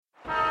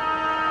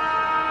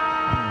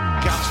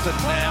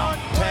Buxton now,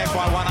 tagged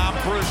by one arm.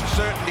 Bruce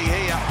certainty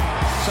here.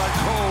 So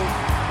cool.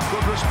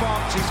 Good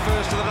response. His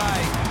first of the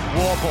day.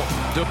 Warple,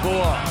 De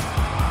Boer.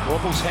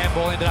 Warple's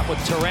handball ended up with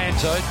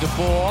Taranto. De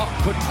Boer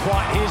couldn't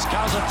quite. Here's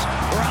Cousins.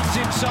 Runs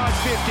inside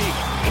 50.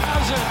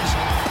 Cousins.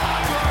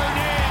 Thrown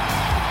in.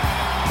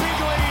 Big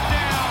lead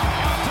now.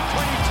 Up to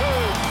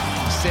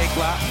 22.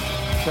 Segler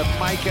to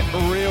make it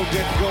real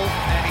difficult,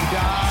 and he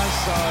does.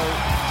 So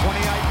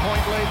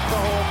 28-point lead for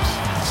the Hawks.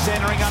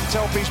 Centering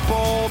Untelpi's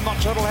ball.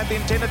 Not sure it'll have the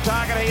intended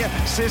target here.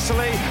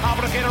 Sicily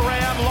able to get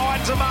around.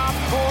 Lines him up.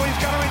 Oh, he's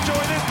going to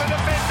enjoy this. The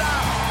defender.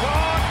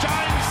 Oh,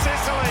 James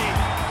Sicily.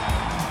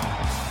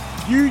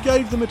 You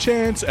gave them a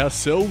chance,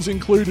 ourselves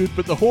included,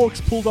 but the Hawks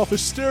pulled off a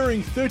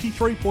stirring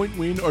 33-point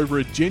win over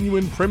a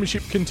genuine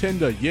premiership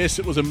contender. Yes,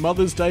 it was a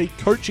Mother's Day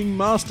coaching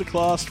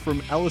masterclass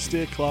from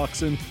Alistair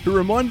Clarkson, who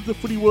reminded the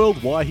footy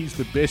world why he's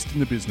the best in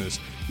the business.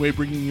 We're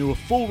bringing you a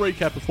full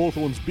recap of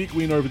Hawthorn's big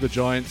win over the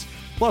Giants,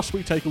 plus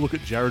we take a look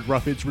at Jared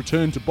Ruffhead's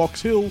return to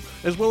Box Hill,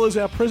 as well as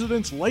our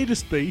president's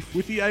latest beef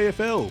with the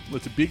AFL.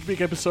 It's a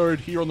big episode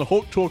here on the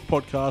Hawk Talk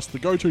podcast, the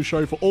go-to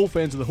show for all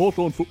fans of the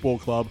Hawthorn Football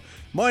Club.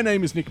 My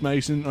name is Nick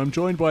Mason. I'm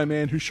joined by a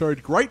man who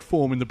showed great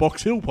form in the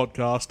Box Hill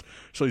podcast,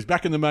 so he's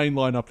back in the main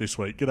lineup this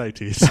week. G'day,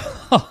 Tiz.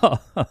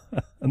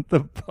 The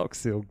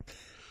Box Hill.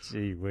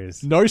 Gee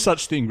whiz. No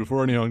such thing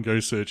before anyone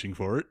goes searching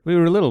for it. We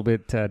were a little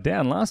bit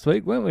down last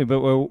week, weren't we?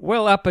 But we're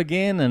well up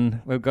again,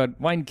 and we've got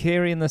Wayne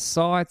Carey in the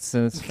sights,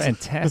 and it's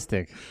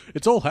fantastic.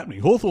 It's all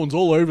happening. Hawthorn's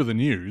all over the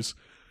news,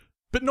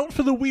 but not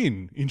for the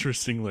win,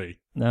 interestingly.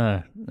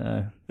 No.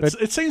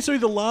 It seems to be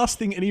the last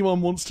thing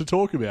anyone wants to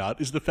talk about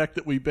is the fact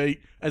that we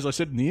beat, as I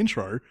said in the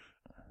intro,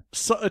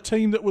 a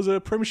team that was a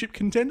premiership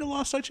contender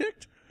last I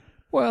checked.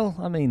 Well,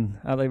 I mean,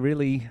 are they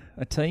really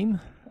a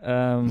team?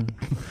 Are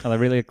they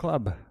really a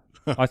club?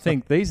 I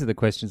think these are the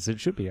questions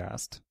that should be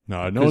asked.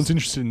 No one's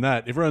interested in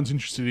that. Everyone's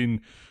interested in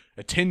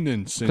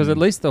attendance. Because at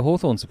least the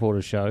Hawthorn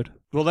supporters showed.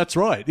 Well, that's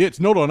right. Yeah, it's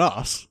not on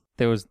us.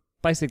 There was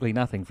basically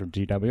nothing from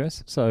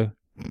GWS, so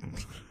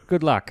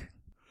good luck.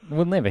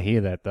 We'll never hear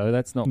that, though.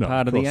 That's not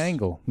part of the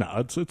angle.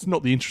 No, it's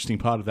not the interesting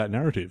part of that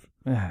narrative.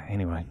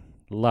 Anyway,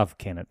 love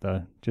Kennett,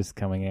 though, just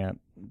coming out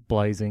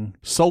blazing.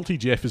 Salty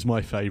Jeff is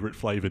my favourite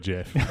flavour,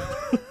 Jeff.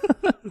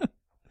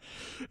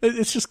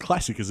 It's just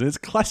classic, isn't it? It's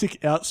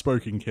classic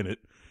outspoken Kennett.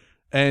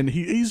 And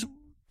he's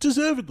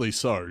deservedly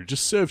so,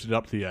 just served it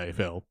up to the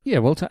AFL. Yeah,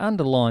 well, to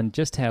underline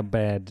just how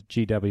bad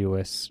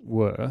GWS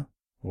were,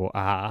 or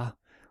are,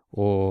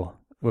 or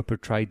were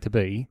portrayed to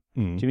be,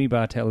 Jimmy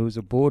Bartel, who was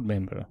a board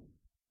member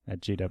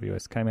at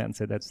GWS, came out and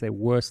said that's their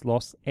worst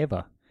loss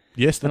ever.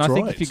 Yes, that's right. And I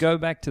think if you go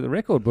back to the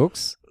record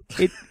books,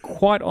 it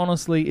quite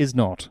honestly is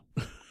not.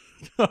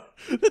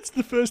 That's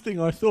the first thing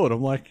I thought.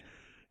 I'm like,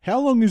 how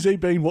long has he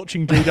been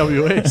watching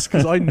GWS?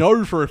 Because I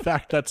know for a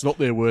fact that's not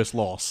their worst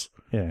loss.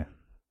 Yeah.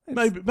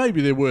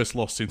 Maybe their worst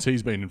loss since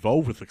he's been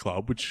involved with the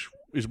club, which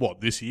is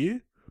what, this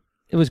year?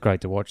 It was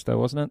great to watch, though,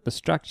 wasn't it? The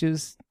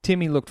structures.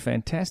 Timmy looked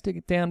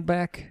fantastic down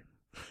back.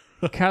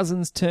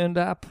 Cousins turned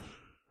up.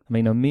 I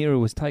mean, O'Meara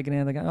was taken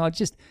out of the game.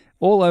 Just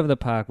all over the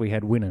park we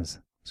had winners.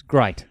 It's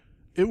great.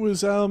 It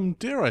was,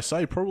 dare I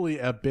say, probably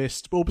our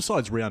best, well,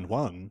 besides round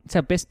one. It's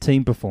our best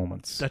team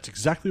performance. That's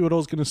exactly what I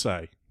was going to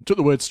say. Took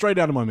the words straight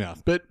out of my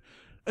mouth. But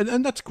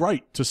And that's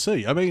great to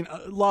see. I mean,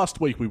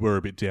 last week we were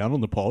a bit down on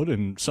the pod,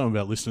 and some of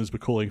our listeners were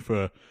calling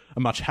for a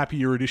much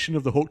happier edition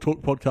of the Hawk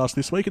Talk podcast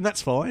this week, and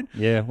that's fine.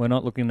 Yeah, we're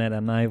not looking at our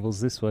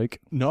navels this week.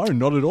 No,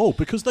 not at all,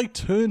 because they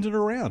turned it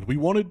around. We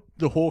wanted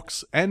the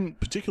Hawks, and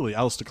particularly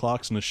Alistair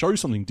Clarkson, to show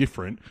something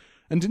different,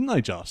 and didn't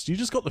they just? You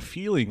just got the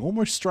feeling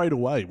almost straight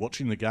away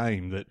watching the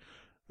game that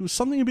there was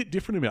something a bit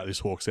different about this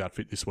Hawks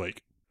outfit this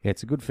week. Yeah,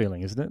 it's a good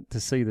feeling, isn't it? To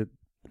see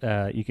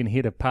that you can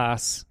hit a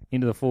pass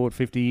into the forward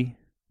 50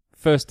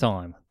 first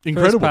time.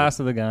 Incredible. First pass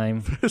of the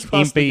game. First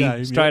pass Impey, of the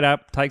game, straight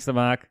up, takes the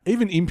mark.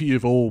 Even Impey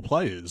of all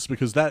players,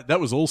 because that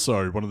was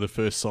also one of the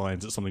first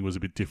signs that something was a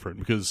bit different,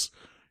 because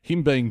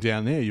him being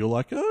down there, you're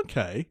like, oh,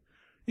 okay,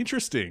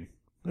 interesting.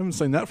 I haven't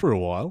seen that for a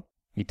while.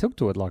 He took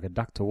to it like a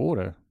duck to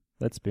water,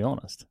 let's be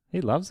honest.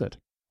 He loves it.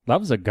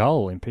 Loves a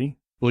goal, Impey.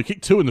 Well, he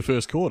kicked 2 in the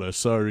first quarter,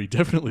 so he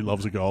definitely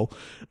loves a goal.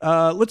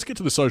 Let's get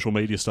to the social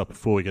media stuff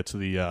before we get to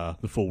the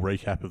full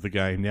recap of the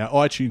game. Now,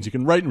 iTunes, you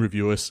can rate and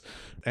review us,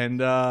 and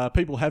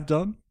people have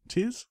done.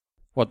 Tiz?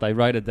 What, they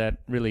rated that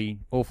really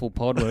awful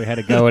pod where we had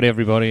to go at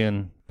everybody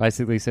and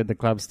basically said the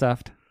club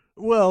stuffed?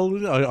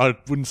 Well, I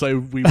wouldn't say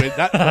we went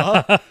that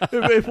far.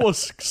 It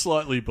was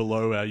slightly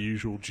below our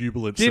usual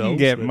jubilant selves. Didn't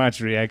get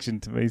much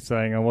reaction to me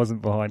saying I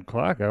wasn't behind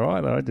Clarko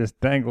either. I just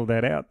dangled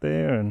that out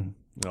there and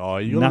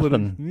you got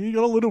nothing. You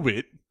got a little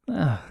bit.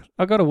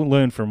 I got to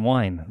learn from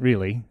Wayne,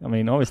 really. I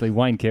mean, obviously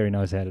Wayne Carey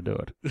knows how to do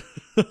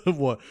it.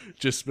 What?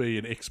 Just be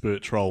an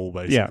expert troll,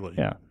 basically.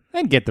 Yeah.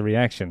 And get the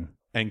reaction.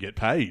 And get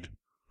paid.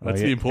 That's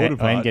the important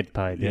part. And get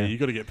paid, yeah. You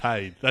got to get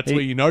paid. That's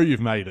where you know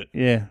you've made it.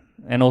 Yeah.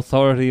 And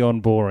authority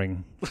on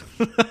boring.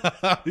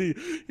 In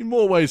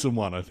more ways than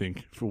one, I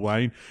think, for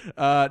Wayne.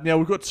 Now,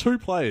 we've got 2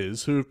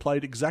 players who have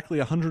played exactly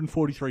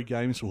 143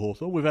 games for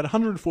Hawthorn. We've had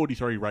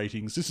 143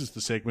 ratings. This is the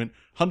segment,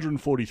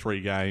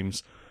 143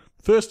 games.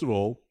 First of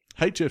all,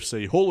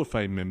 HFC Hall of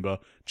Fame member,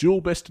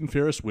 dual Best and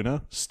Fairest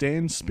winner,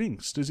 Stan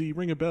Spinks. Does he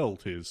ring a bell,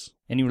 Tiz?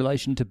 Any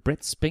relation to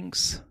Brett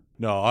Spinks?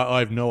 No, I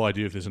have no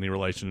idea if there's any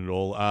relation at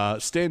all.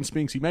 Stan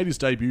Spinks, he made his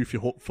debut for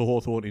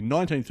Hawthorn in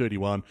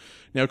 1931.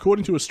 Now,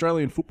 according to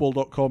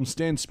AustralianFootball.com,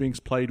 Stan Spinks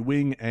played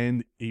wing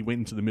and he went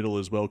into the middle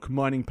as well,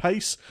 combining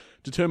pace,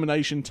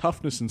 determination,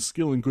 toughness and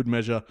skill in good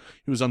measure.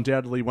 He was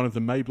undoubtedly one of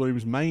the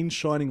Maybloom's main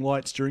shining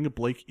lights during a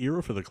bleak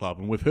era for the club,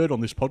 and we've heard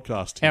on this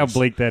podcast How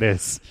bleak that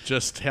is.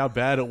 just how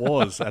bad it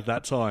was at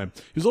that time.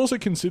 He was also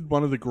considered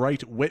one of the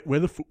great wet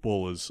weather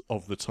footballers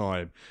of the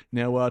time.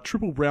 Now,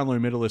 triple Brownlow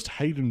medalist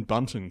Hayden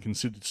Bunton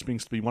considered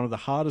Spinks to be one of the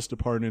hardest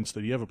opponents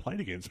that he ever played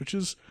against, which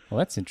is... Well,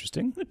 that's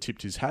interesting. I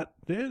tipped his hat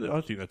there.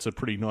 I think that's a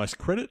pretty nice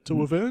credit to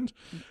have earned.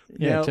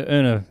 Yeah, Now, to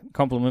earn a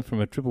compliment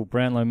from a triple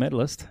Brownlow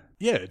medalist.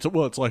 yeah, it's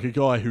like a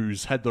guy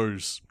who's had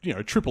those,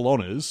 triple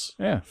honours,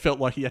 Yeah. felt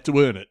like he had to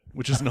earn it,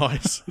 which is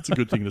nice. It's a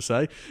good thing to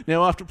say.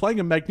 Now, after playing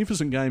a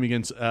magnificent game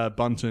against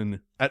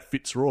Bunton at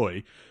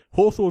Fitzroy,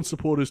 Hawthorn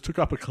supporters took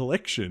up a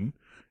collection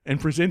and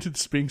presented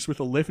Spinks with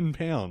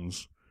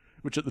 £11,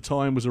 which at the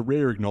time was a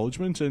rare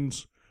acknowledgement,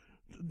 and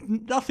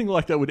nothing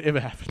like that would ever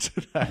happen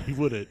today,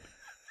 would it?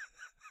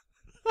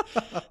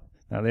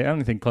 Now, the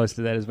only thing close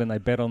to that is when they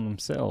bet on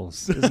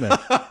themselves, isn't it?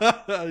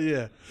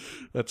 Yeah,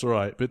 that's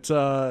right. But,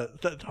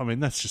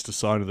 that's just a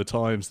sign of the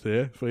times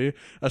there for you.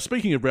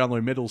 Speaking of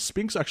Brownlow medals,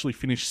 Spinks actually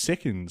finished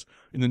second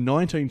in the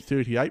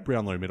 1938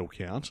 Brownlow medal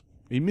count.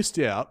 He missed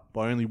out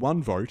by only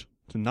one vote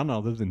to none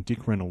other than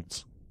Dick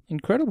Reynolds.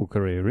 Incredible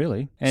career,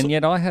 really. And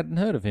yet I hadn't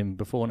heard of him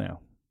before now.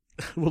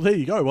 Well, there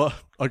you go. Well,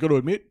 I got to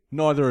admit,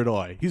 neither had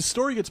I. His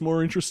story gets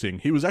more interesting.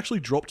 He was actually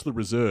dropped to the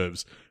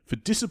reserves for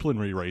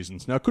disciplinary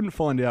reasons. Now, I couldn't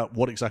find out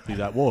what exactly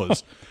that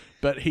was,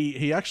 but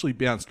he actually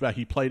bounced back.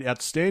 He played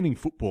outstanding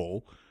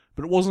football,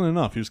 but it wasn't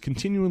enough. He was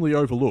continually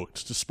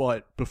overlooked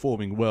despite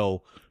performing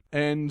well.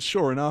 And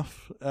sure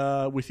enough,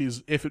 with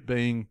his effort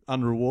being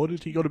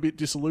unrewarded, he got a bit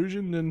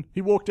disillusioned and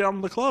he walked out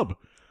on the club.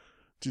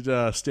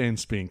 Did Stan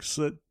Spinks.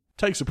 It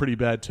takes a pretty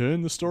bad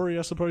turn, the story,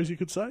 I suppose you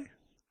could say.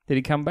 Did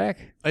he come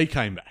back? He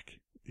came back,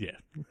 yeah.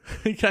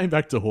 He came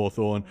back to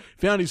Hawthorn,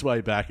 found his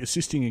way back,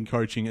 assisting in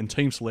coaching and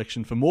team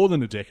selection for more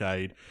than a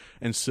decade,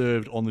 and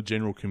served on the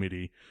general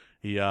committee.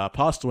 He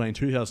passed away in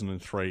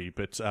 2003,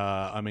 but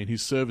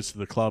his service to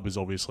the club has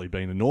obviously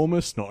been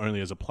enormous, not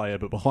only as a player,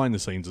 but behind the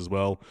scenes as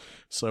well.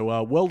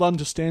 So well done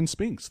to Stan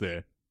Spinks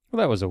there. Well,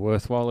 that was a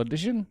worthwhile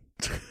addition.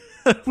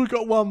 We've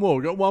got one more.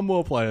 We've got one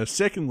more player.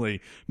 Secondly,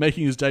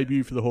 making his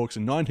debut for the Hawks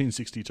in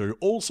 1962,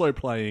 also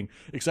playing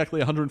exactly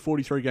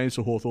 143 games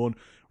for Hawthorn,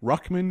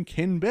 ruckman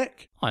Ken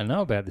Beck. I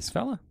know about this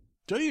fella.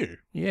 Do you?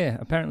 Yeah,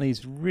 apparently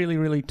he's really,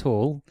 really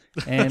tall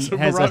and So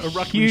has a a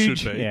ruckman huge,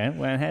 should be.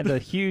 had a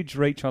huge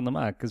reach on the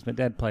mark because my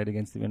dad played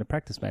against him in a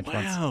practice match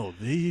once. Wow,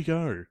 there you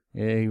go.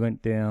 Yeah, he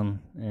went down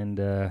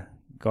and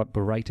got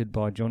berated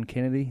by John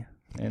Kennedy,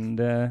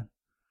 and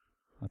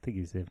I think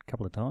he was there a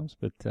couple of times,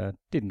 but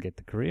didn't get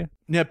the career.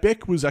 Now,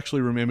 Beck was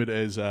actually remembered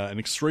as an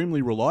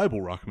extremely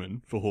reliable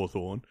ruckman for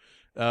Hawthorn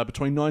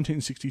between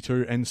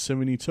 1962 and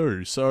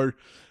 72. So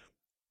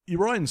you're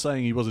right in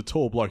saying he was a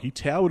tall bloke. He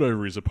towered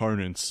over his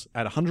opponents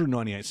at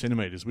 198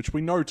 centimetres, which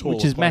we know taller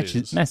Which is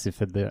players. massive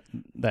for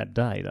that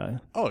day, though.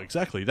 Oh,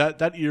 exactly.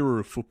 That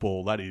era of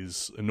football, that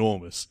is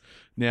enormous.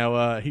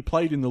 Now, he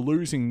played in the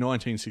losing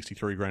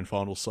 1963 grand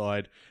final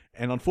side,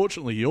 and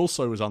unfortunately he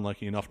also was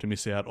unlucky enough to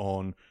miss out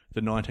on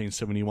the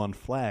 1971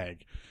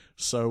 flag.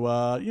 So,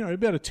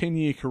 about a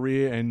 10-year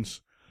career, and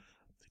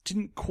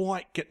didn't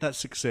quite get that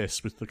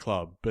success with the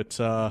club. But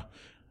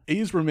he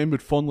is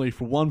remembered fondly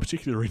for one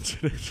particular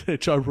incident,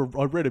 which I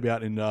read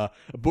about in a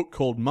book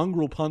called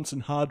Mongrel Punts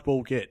and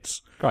Hardball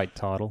Gets. Great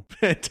title.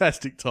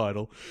 Fantastic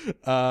title.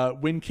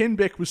 When Ken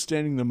Beck was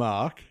standing the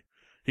mark,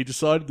 he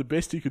decided the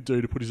best he could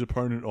do to put his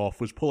opponent off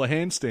was pull a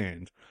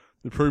handstand.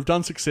 It proved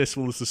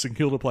unsuccessful as the St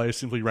Kilda player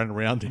simply ran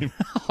around him.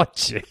 Oh,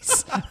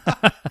 jeez.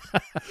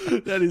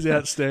 That is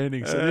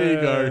outstanding. So there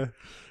you go.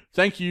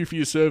 Thank you for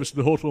your service to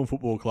the Hawthorn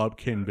Football Club,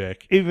 Ken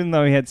Beck. Even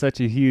though he had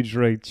such a huge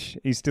reach,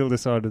 he still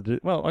decided to...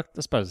 Well, I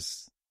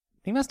suppose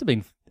he must have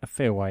been a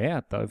fair way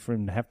out, though, for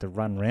him to have to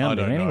run I round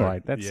don't him know.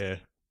 anyway. Yeah.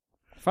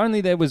 If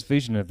only there was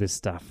vision of this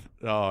stuff.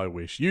 Oh, I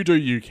wish. You do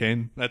you,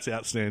 Ken. That's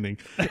outstanding.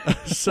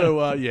 So,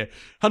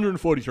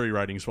 143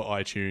 ratings for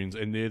iTunes,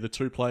 and they're the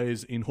two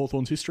players in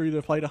Hawthorn's history that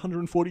have played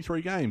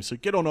 143 games. So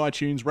get on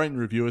iTunes, rate and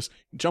review us.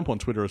 Jump on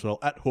Twitter as well,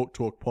 at Hawk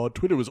Talk Pod.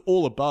 Twitter was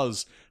all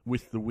abuzz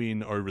with the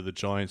win over the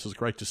Giants. It was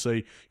great to see.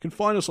 You can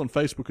find us on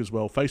Facebook as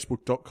well,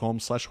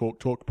 facebook.com/Hawk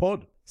Talk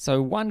Pod.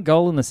 So 1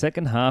 goal in the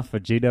second half for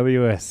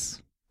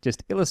GWS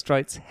just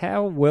illustrates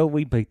how well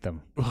we beat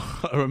them.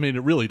 I mean,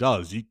 it really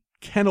does. You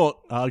cannot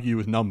argue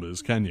with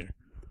numbers, can you?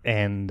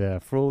 And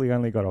Frawley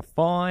only got a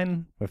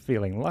fine. We're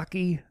feeling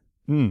lucky.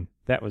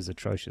 That was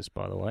atrocious,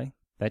 by the way.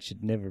 That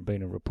should never have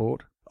been a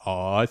report.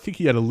 Oh, I think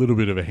he had a little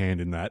bit of a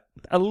hand in that.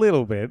 A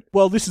little bit.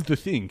 Well, this is the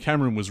thing.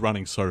 Cameron was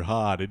running so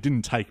hard, it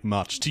didn't take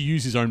much to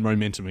use his own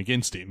momentum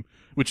against him,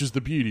 which is the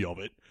beauty of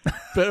it.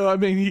 But, I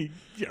mean,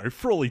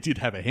 Frawley did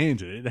have a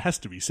hand in it. It has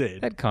to be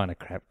said. That kind of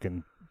crap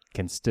can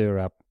stir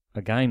up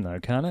a game, though,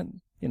 can't it?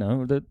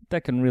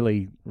 that can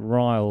really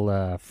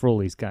rile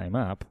Frawley's game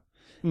up,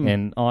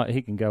 and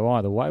he can go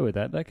either way with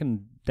that. That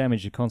can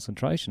damage your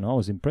concentration. I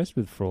was impressed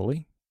with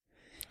Frawley,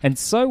 and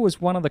so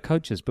was one of the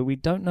coaches, but we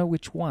don't know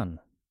which one.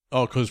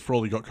 Oh, because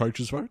Frawley got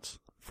coaches' votes?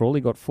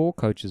 Frawley got 4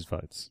 coaches'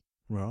 votes.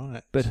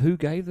 Right. But who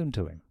gave them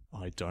to him?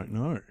 I don't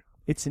know.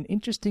 It's an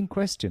interesting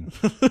question.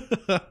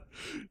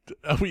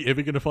 Are we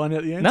ever going to find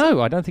out the answer?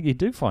 No, I don't think you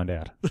do find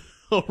out.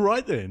 All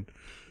right, then.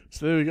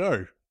 So there we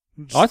go.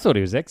 I thought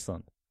he was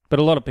excellent. But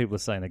a lot of people are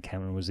saying that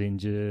Cameron was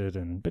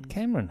injured, but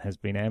Cameron has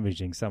been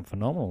averaging some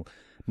phenomenal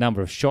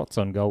number of shots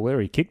on goal,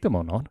 whether he kicked them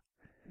or not.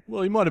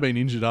 Well, he might have been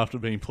injured after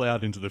being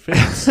ploughed into the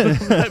fence.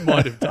 That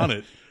might have done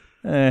it.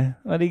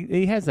 But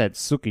he has that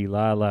sooky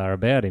la-la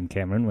about him,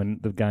 Cameron, when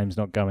the game's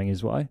not going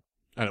his way.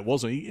 And it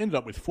wasn't. He ended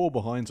up with 4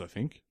 behinds, I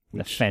think.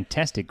 A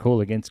fantastic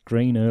call against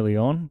Green early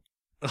on.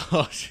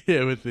 Oh,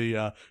 yeah, with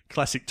the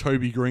classic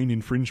Toby Green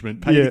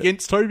infringement paid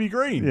against Toby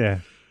Green. Yeah.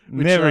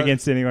 Never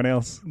against anyone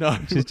else. No.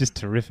 Which is just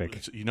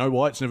terrific. You know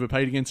why it's never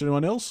paid against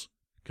anyone else?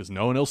 Because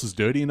no one else is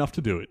dirty enough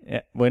to do it.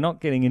 Yeah, we're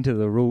not getting into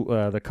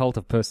the cult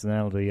of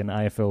personality and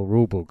AFL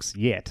rulebooks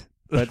yet.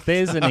 But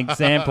there's an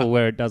example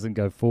where it doesn't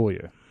go for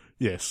you.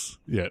 Yes.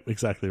 Yeah,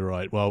 exactly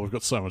right. Well, we've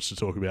got so much to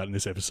talk about in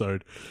this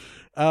episode.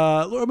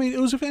 Look, I mean,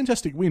 it was a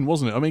fantastic win,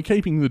 wasn't it? I mean,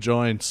 keeping the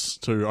Giants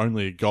to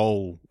only a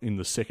goal in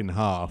the second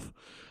half.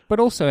 But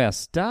also our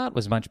start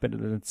was much better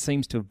than it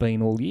seems to have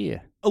been all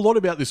year. A lot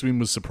about this win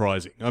was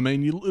surprising. I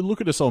mean, you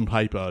look at us on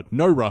paper,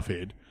 no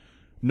Roughhead,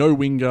 no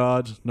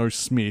Wingard, no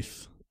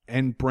Smith,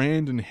 and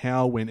Brandon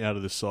Howe went out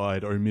of the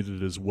side,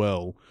 omitted as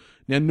well.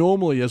 Now,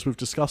 normally, as we've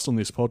discussed on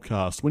this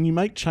podcast, when you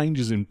make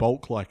changes in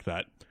bulk like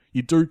that,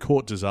 you do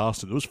court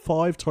disaster. There was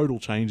 5 total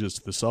changes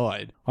to the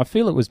side. I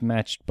feel it was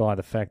matched by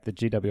the fact that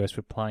GWS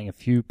were playing a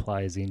few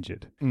players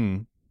injured.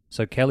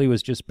 So Kelly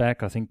was just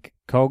back. I think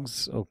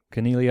Cogs or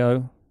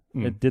Cornelio.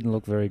 It didn't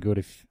look very good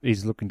if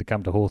he's looking to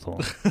come to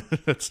Hawthorn.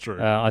 That's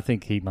true. I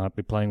think he might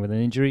be playing with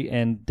an injury,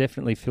 and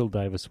definitely Phil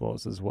Davis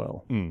was as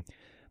well.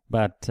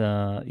 But,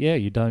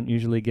 you don't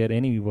usually get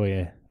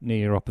anywhere near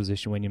your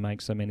opposition when you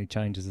make so many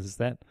changes as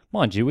that.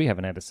 Mind you, we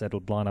haven't had a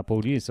settled lineup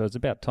all year, so it's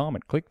about time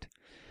it clicked.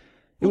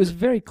 It was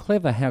very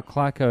clever how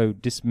Clarko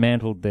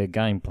dismantled their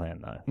game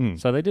plan, though.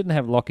 So they didn't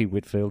have Lockie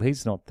Whitfield.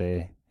 He's not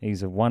there.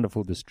 He's a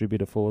wonderful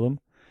distributor for them.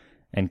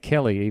 And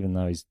Kelly, even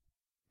though he's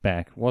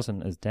back,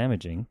 wasn't as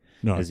damaging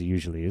as he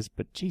usually is,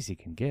 but geez, he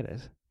can get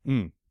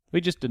it.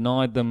 We just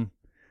denied them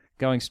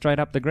going straight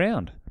up the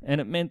ground, and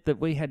it meant that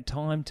we had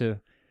time to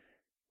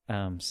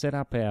set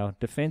up our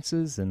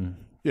defences, and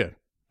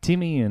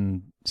Timmy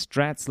and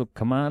Strats looked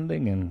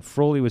commanding, and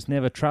Frawley was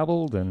never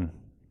troubled, and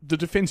the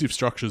defensive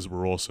structures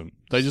were awesome.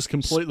 They just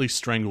completely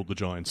strangled the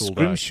Giants all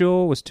day.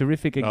 Scrimshaw was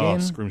terrific again. Oh,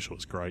 Scrimshaw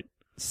was great.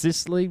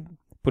 Sisley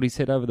put his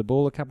head over the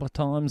ball a couple of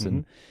times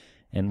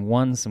and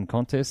won some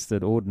contests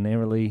that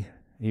ordinarily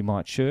he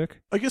might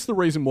shirk. I guess the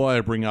reason why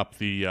I bring up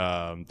the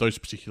those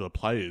particular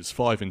players,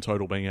 5 in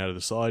total being out of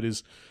the side,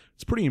 is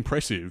it's pretty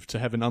impressive to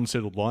have an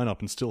unsettled lineup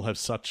and still have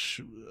such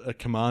a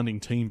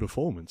commanding team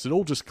performance. It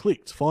all just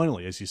clicked,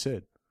 finally, as you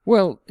said.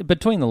 Well,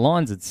 between the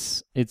lines,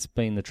 it's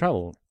been the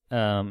trouble,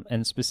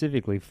 and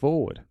specifically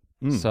forward.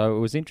 So it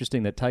was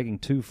interesting that taking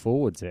 2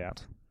 forwards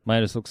out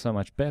made us look so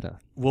much better.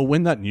 Well,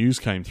 when that news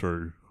came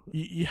through,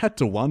 you had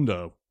to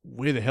wonder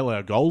where the hell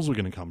our goals were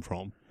going to come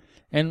from.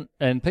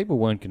 And people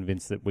weren't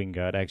convinced that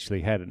Wingard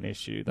actually had an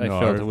issue. They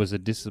felt it was a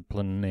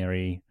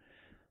disciplinary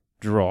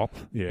drop.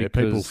 Yeah,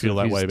 people feel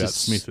that way about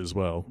Smith as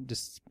well.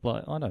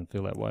 I don't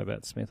feel that way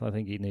about Smith. I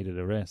think he needed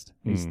a rest.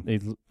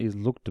 He's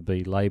looked to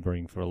be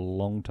labouring for a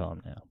long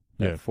time now,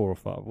 about 4 or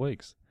 5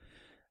 weeks,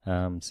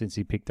 since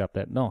he picked up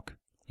that knock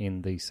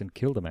in the St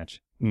Kilda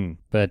match.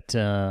 But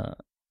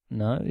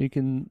no,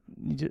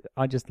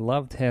 I just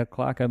loved how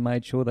Clarko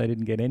made sure they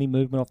didn't get any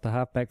movement off the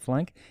halfback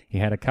flank. He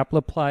had a couple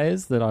of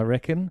players that I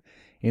reckon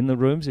in the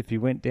rooms, if you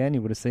went down,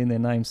 you would have seen their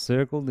names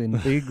circled in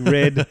big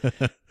red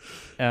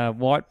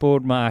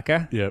whiteboard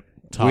marker. Yep,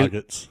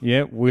 targets.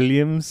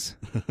 Williams.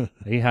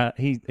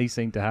 He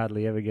seemed to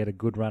hardly ever get a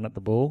good run at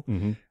the ball.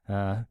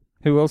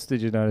 Who else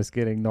did you notice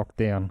getting knocked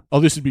down? Oh,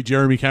 this would be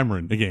Jeremy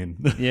Cameron again.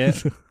 Yeah,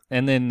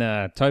 and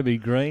then Toby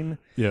Green.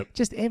 Yep.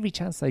 Just every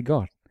chance they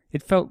got.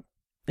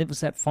 It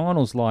was that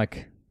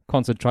finals-like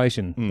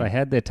concentration. They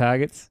had their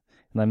targets,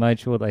 and they made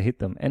sure they hit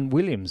them. And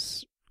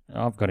Williams,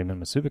 I've got him in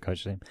my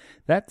Supercoach team.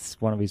 That's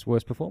one of his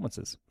worst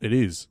performances. It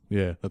is.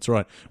 Yeah, that's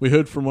right. We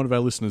heard from one of our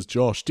listeners,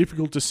 Josh,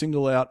 difficult to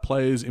single out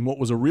players in what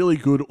was a really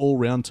good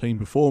all-round team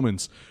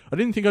performance. I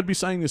didn't think I'd be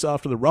saying this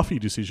after the Ruffy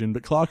decision,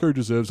 but Clarko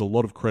deserves a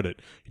lot of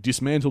credit. He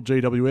dismantled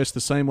GWS the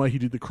same way he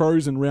did the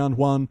Crows in round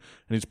 1,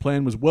 and his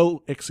plan was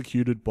well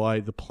executed by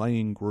the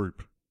playing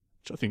group,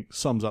 which I think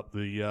sums up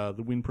the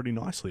win pretty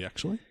nicely,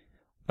 actually.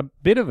 A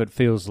bit of it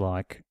feels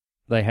like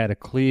they had a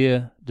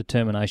clear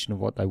determination of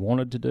what they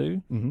wanted to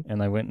do, and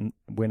they went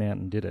out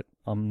and did it.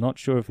 I'm not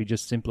sure if he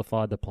just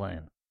simplified the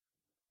plan,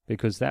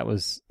 because that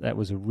was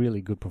a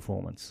really good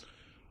performance.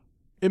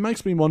 It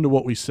makes me wonder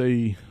what we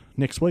see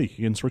next week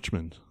against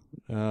Richmond,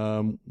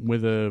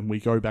 whether we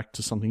go back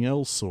to something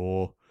else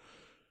or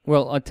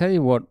Well, I tell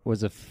you what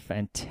was a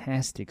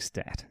fantastic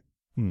stat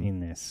in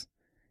this,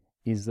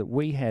 is that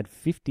we had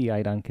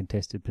 58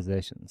 uncontested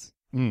possessions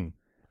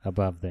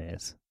above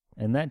theirs.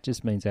 And that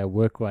just means our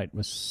work rate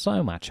was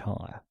so much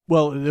higher.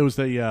 Well, there was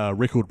the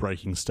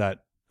record-breaking stat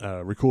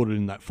recorded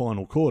in that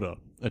final quarter,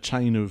 a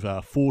chain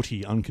of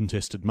 40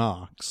 uncontested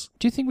marks.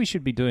 Do you think we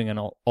should be doing an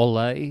ole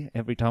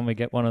every time we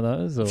get one of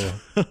those?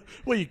 Or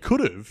Well, you could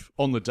have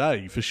on the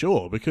day, for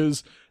sure,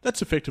 because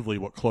that's effectively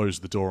what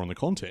closed the door on the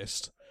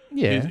contest.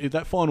 yeah. Is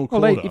that final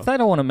Well, quarter. if they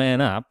don't want to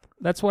man up,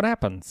 that's what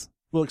happens.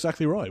 Well,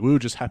 exactly right. We were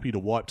just happy to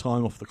wipe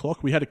time off the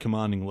clock. We had a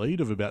commanding lead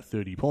of about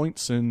 30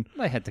 points, and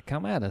They had to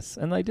come at us,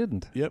 and they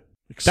didn't. yep,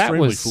 That extremely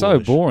was so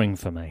foolish. boring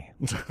for me.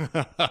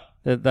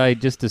 That they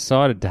just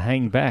decided to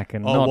hang back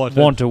and not what,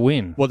 want to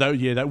win. Well,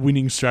 that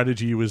winning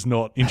strategy was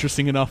not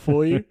interesting enough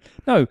for you.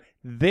 No,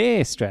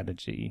 their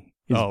strategy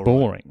is Oh, right.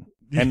 boring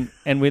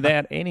and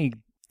without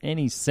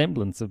any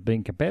semblance of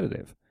being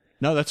competitive.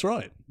 No, that's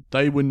right.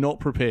 They were not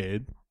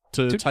prepared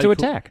to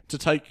attack. to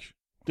take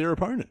their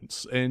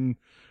opponents, and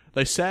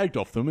they sagged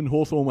off them. And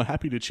Hawthorn were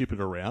happy to chip it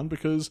around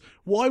because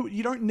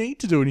you don't need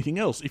to do anything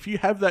else if you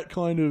have that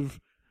kind of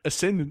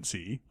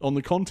ascendancy on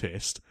the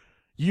contest.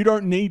 You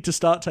don't need to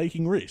start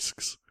taking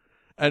risks,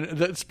 and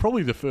that's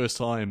probably the first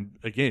time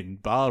again,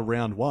 bar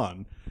round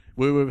one,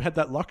 where we've had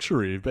that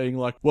luxury of being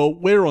like, well,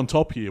 we're on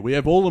top here. We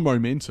have all the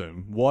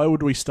momentum. Why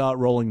would we start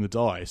rolling the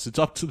dice? It's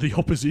up to the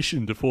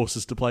opposition to force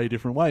us to play a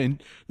different way.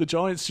 And the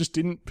Giants just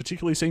didn't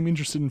particularly seem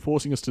interested in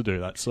forcing us to do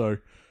that. So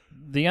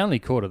The only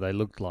quarter they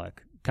looked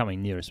like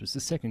coming near us was the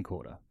second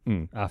quarter.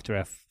 After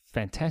our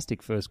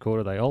fantastic first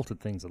quarter, they altered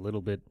things a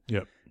little bit.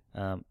 yep.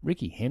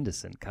 Ricky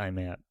Henderson came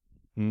out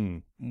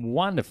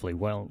wonderfully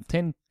well.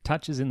 10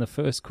 touches in the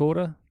first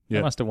quarter. They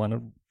Yep. must have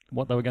wondered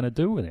what they were going to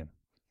do with him.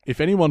 If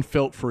anyone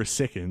felt for a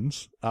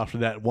second after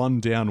that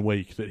one down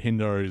week that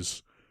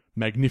Hendo's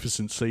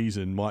magnificent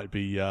season might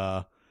be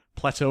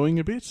plateauing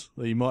a bit,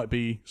 that he might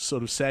be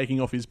sort of sagging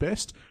off his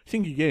best,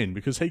 think again,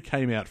 because he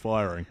came out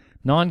firing.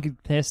 9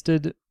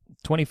 contested,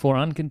 24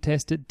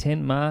 uncontested,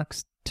 10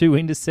 marks, 2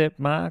 intercept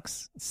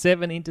marks,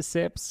 7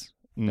 intercepts.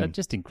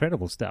 Just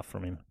incredible stuff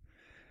from him.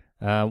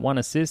 1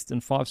 assist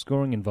and 5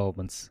 scoring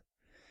involvements.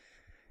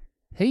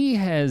 He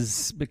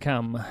has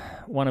become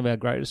one of our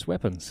greatest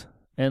weapons,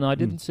 and I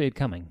didn't see it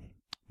coming.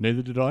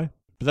 Neither did I.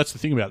 But that's the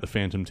thing about the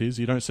Phantom, Tiz.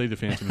 You don't see the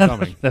Phantom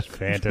coming. That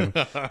phantom.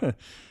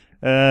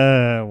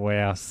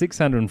 Wow.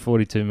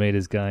 642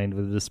 metres gained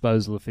with a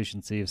disposal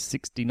efficiency of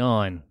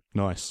 69,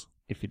 Nice.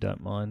 if you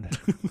don't mind.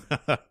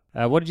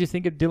 What did you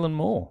think of Dylan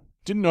Moore?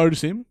 Didn't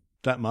notice him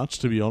that much,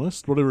 to be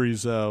honest. Whatever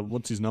his,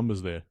 what's his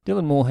numbers there?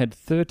 Dylan Moore had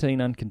 13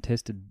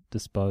 uncontested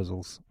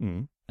disposals,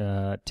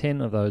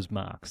 10 of those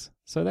marks.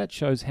 So that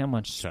shows how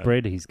much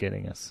spread he's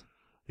getting us.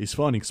 He's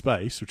finding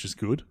space, which is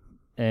good.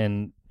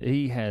 And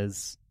he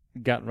has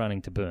gut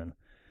running to burn.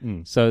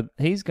 So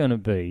he's going to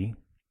be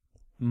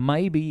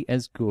maybe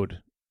as good,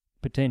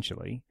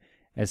 potentially,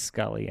 as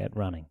Scully at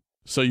running.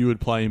 So you would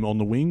play him on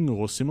the wing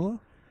or similar?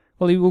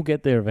 Well, he will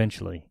get there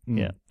eventually.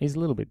 Yeah, he's a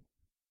little bit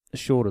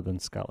shorter than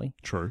Scully.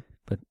 True.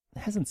 But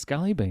hasn't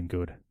Scully been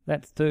good?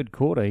 That third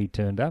quarter he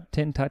turned up,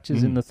 10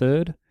 touches in the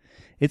third.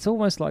 It's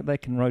almost like they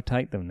can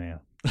rotate them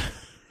now.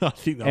 I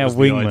think that Our was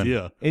the wingman.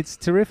 idea. It's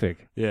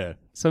terrific. Yeah.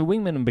 So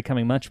wingmen are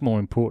becoming much more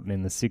important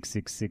in the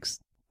 6-6-6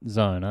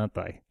 zone, aren't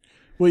they?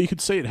 Well, you could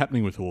see it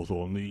happening with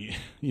Hawthorn.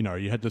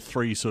 You had the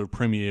 3 sort of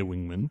premier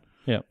wingmen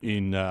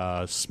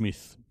in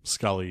Smith,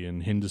 Scully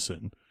and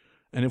Henderson.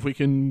 And if we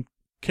can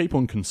keep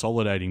on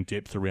consolidating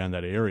depth around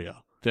that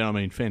area, then, I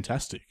mean,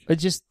 fantastic.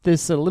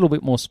 There's a little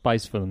bit more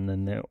space for them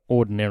than there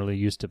ordinarily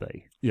used to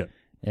be. Yeah.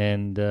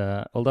 And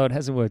although it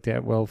hasn't worked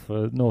out well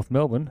for North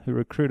Melbourne, who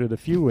recruited a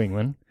few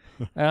wingmen,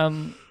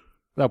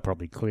 they'll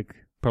probably click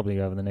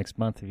over the next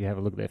month if you have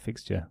a look at their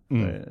fixture.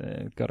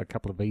 They've got a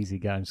couple of easy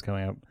games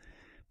coming up.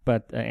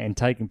 But and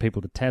taking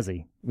people to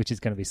Tassie, which is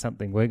going to be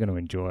something we're going to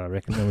enjoy, I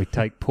reckon, when we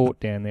take Port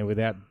down there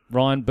without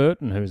Ryan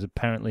Burton, who's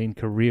apparently in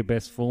career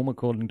best form,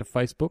 according to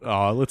Facebook.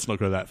 Oh, let's not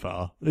go that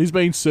far. He's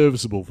been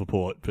serviceable for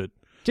Port, but...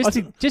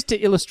 Just to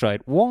illustrate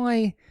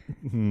why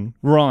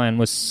Ryan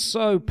was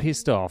so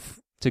pissed off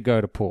to go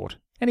to Port.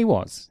 And he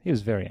was. He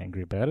was very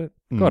angry about it.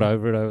 Got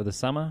over it over the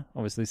summer.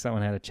 Obviously,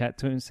 someone had a chat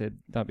to him, said,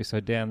 don't be so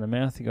down the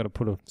mouth. You've got to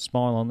put a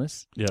smile on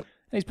this. Yep.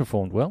 He's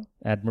performed well,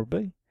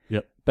 admirably.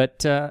 Yep.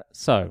 But,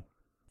 so,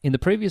 in the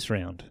previous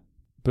round,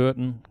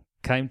 Burton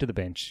came to the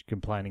bench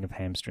complaining of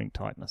hamstring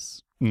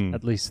tightness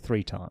at least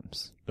 3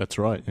 times. That's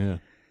right, yeah.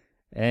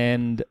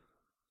 And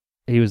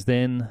he was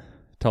then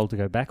told to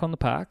go back on the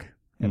park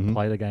and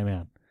play the game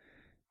out.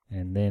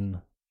 And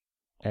then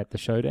at the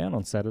showdown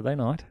on Saturday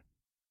night,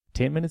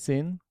 10 minutes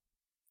in,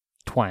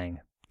 twang.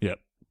 Yep.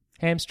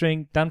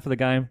 Hamstring, done for the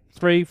game,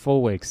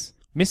 3-4 weeks.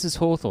 Mrs.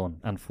 Hawthorn,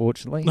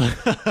 unfortunately.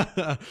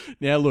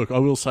 Now, look, I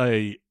will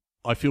say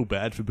I feel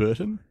bad for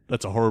Burton.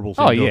 That's a horrible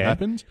thing to have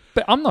happened.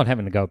 But I'm not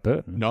having to go at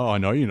Burton. No, I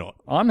know you're not.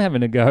 I'm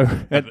having to go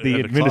at the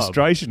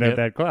administration club. of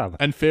that club.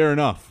 And fair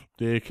enough.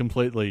 They're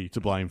completely to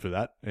blame for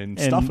that. And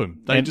stuff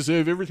them. They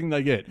deserve everything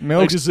they get.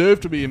 They deserve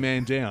to be a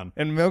man down.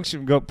 And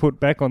Melksham got put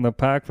back on the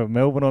park for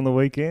Melbourne on the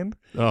weekend.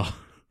 Oh.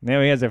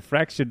 Now he has a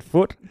fractured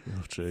foot.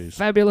 Oh, jeez.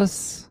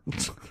 Fabulous.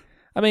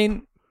 I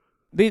mean,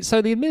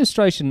 so the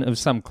administration of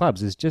some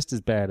clubs is just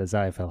as bad as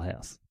AFL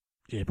House.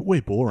 Yeah, but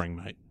we're boring,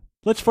 mate.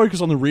 Let's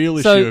focus on the real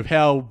issue of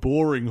how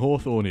boring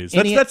Hawthorn is.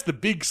 That's the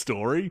big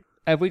story.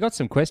 Have we got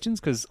some questions?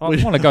 Because I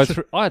want to go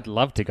through. I'd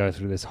love to go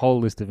through this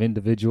whole list of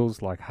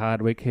individuals like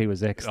Hardwick. He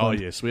was excellent.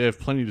 Oh yes, we have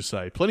plenty to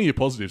say. Plenty of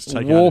positives to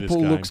take out of this game.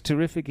 Warple looks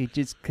terrific. He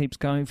just keeps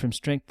going from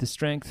strength to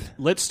strength.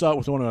 Let's start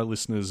with one of our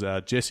listeners,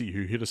 Jesse,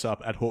 who hit us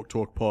up at Hawk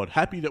Talk Pod.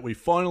 Happy that we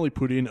finally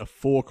put in a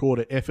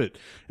 4-quarter effort.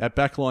 Our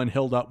backline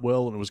held up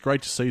well, and it was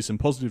great to see some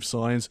positive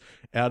signs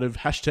out of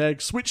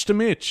 #Switch to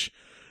Mitch.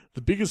 The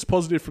biggest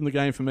positive from the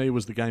game for me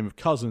was the game of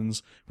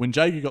Cousins. When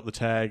Jaeger got the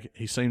tag,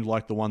 he seemed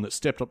like the one that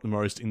stepped up the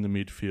most in the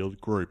midfield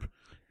group.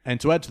 And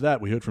to add to that,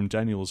 we heard from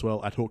Daniel as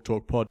well at Hawk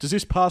Talk Pod. Does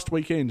this past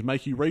weekend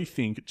make you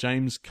rethink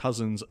James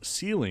Cousins'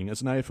 ceiling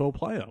as an AFL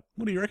player?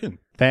 What do you reckon?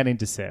 That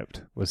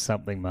intercept was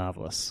something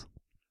marvellous.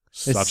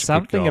 There's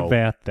something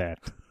about that.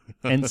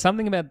 And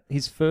something about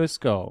his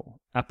first goal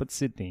up at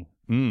Sydney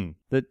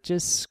that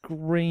just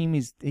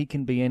screams he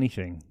can be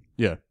anything.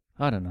 Yeah.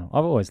 I don't know.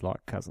 I've always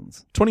liked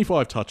Cousins.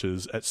 25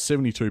 touches at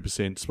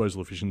 72%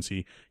 disposal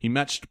efficiency. He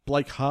matched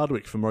Blake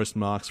Hardwick for most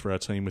marks for our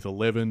team with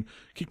 11.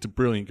 Kicked a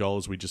brilliant goal,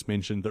 as we just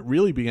mentioned, that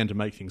really began to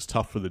make things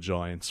tough for the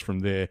Giants from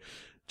there.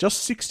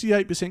 Just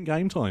 68%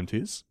 game time,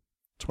 Tiz.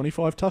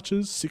 25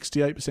 touches,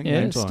 68% game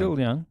time. Yeah, still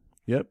young.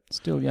 Yep.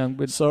 Still young.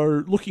 But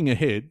so, looking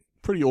ahead,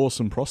 pretty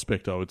awesome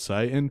prospect, I would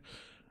say. And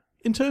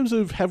in terms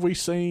of have we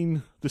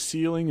seen the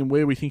ceiling and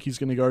where we think he's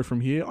going to go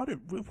from here,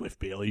 we've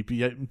barely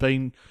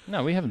been...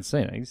 No, we haven't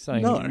seen it. He's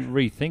saying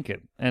rethink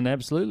it. And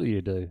absolutely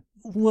you do.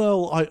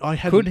 Well, I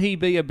hadn't... Could he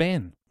be a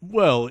Ben?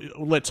 Well,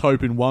 let's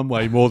hope in one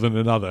way more than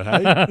another,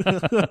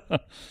 hey?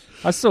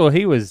 I saw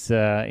he was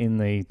in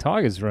the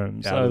Tigers'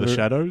 rooms. Out of the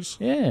shadows?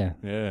 Yeah.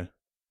 Yeah.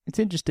 It's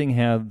interesting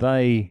how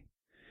they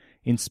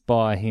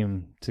inspire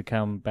him to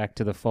come back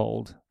to the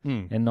fold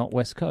and not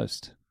West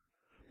Coast.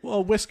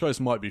 Well, West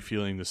Coast might be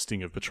feeling the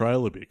sting of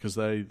betrayal a bit because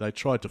they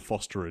tried to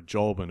foster a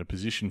job and a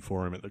position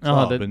for him at the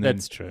club.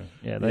 That's true.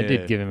 Yeah, they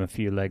did give him a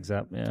few legs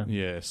up, yeah.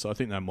 Yeah, so I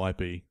think that might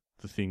be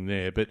the thing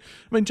there. But,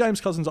 I mean, James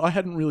Cousins, I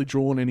hadn't really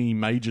drawn any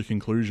major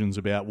conclusions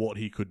about what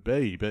he could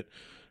be, but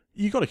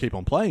you got to keep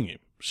on playing him.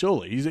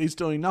 Surely. He's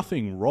doing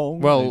nothing wrong.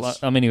 Well,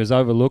 I mean, he was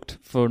overlooked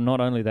for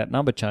not only that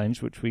number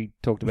change, which we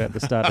talked about at the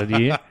start of the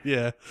year,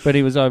 yeah, but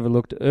he was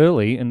overlooked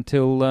early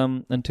until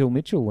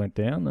Mitchell went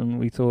down, and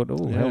we thought,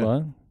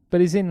 hello. But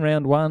he's in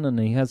round one and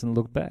he hasn't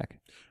looked back.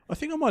 I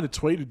think I might have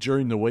tweeted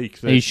during the week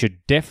that... He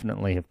should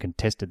definitely have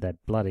contested that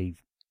bloody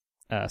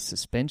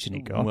suspension he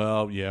got.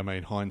 Well, yeah, I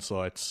mean,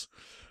 hindsight's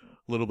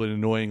a little bit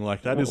annoying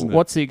like that, isn't it?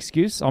 What's the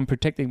excuse? I'm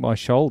protecting my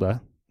shoulder.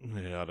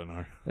 Yeah, I don't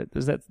know.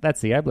 That's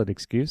the Ablett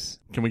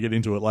excuse. Can we get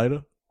into it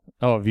later?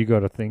 Oh, have you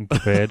got a thing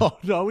prepared?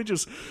 No,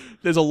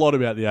 there's a lot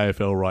about the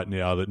AFL right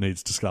now that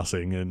needs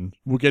discussing, and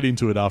we'll get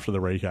into it after the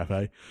recap,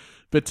 eh?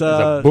 But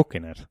there's a book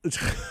in it.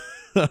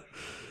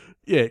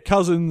 Yeah,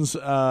 Cousins,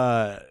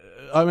 I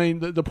mean,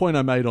 the point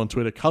I made on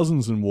Twitter,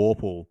 Cousins and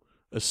Warple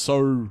are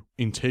so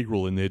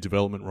integral in their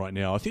development right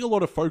now. I think a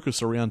lot of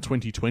focus around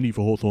 2020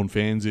 for Hawthorn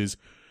fans is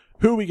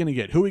who are we going to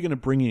get? Who are we going to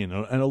bring in?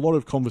 And a lot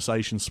of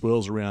conversation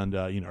swirls around,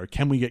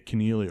 can we get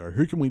Cornelio?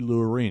 Who can we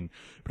lure in?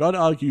 But I'd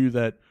argue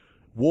that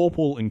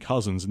Warple and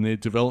Cousins and their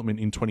development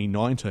in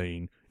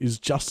 2019 is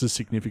just as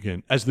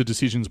significant as the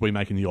decisions we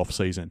make in the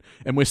off-season.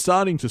 And we're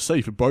starting to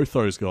see for both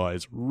those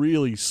guys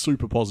really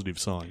super positive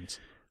signs.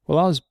 Well,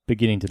 I was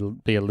beginning to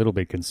be a little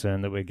bit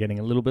concerned that we're getting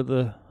a little bit of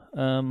the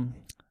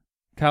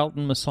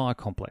Carlton Messiah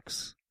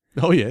complex.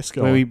 Oh, yes,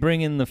 go on. Where we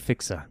bring in the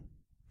fixer,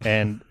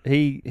 and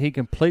he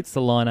completes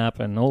the lineup,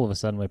 and all of a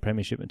sudden we're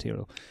premiership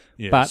material.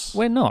 Yes. But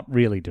we're not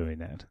really doing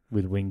that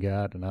with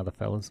Wingard and other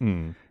fellas.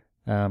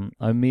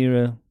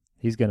 O'Meara,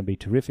 he's going to be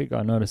terrific.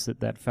 I noticed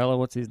that fella,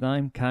 what's his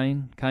name?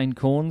 Kane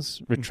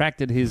Corns,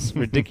 retracted his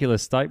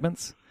ridiculous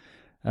statements.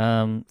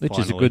 Which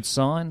is a good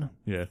sign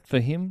for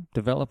him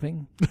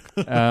developing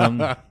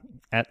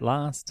at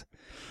last.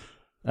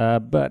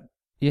 But,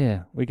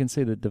 yeah, we can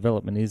see that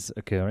development is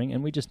occurring,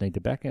 and we just need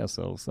to back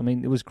ourselves. I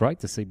mean, it was great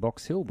to see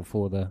Box Hill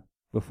before the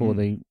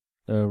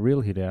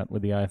real hit out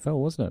with the AFL,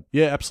 wasn't it?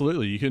 Yeah,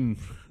 absolutely. You can,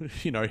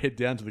 head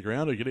down to the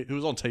ground. It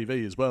was on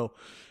TV as well.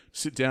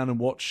 Sit down and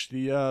watch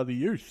the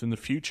youth and the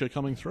future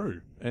coming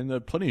through. And there are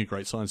plenty of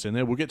great signs down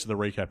there. We'll get to the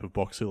recap of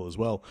Box Hill as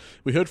well.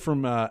 We heard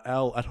from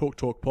Al at Hawk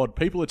Talk Pod.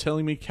 People are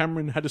telling me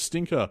Cameron had a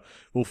stinker.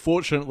 Well,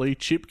 fortunately,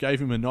 Chip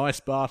gave him a nice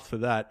bath for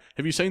that.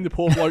 Have you seen the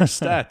poor bloke's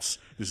stats?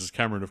 This is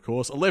Cameron, of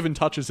course. 11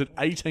 touches at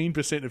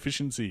 18%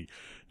 efficiency.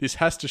 This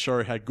has to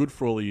show how good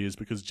for all he is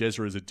because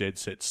Jezra is a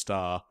dead-set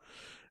star.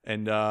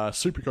 And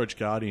Supercoach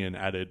Guardian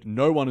added,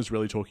 no one is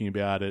really talking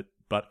about it,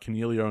 but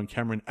Cornelio and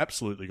Cameron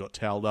absolutely got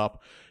towelled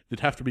up. They'd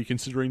have to be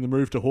considering the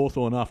move to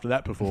Hawthorn after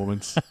that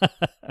performance.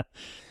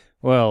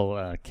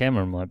 Well,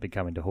 Cameron might be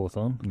coming to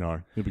Hawthorn.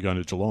 No, he'll be going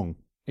to Geelong.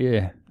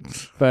 Yeah,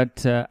 but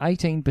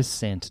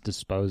 18%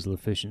 disposal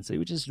efficiency,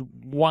 which is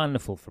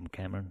wonderful from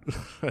Cameron.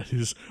 That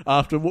is,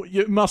 after what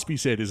it must be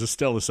said is a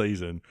stellar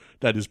season,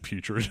 that is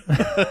putrid.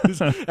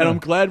 And I'm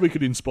glad we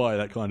could inspire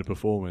that kind of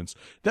performance.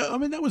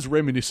 That was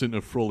reminiscent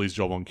of Frawley's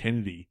job on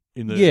Kennedy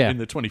in the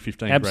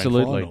 2015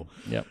 absolutely. Grand Final.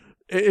 Yep.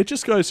 It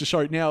just goes to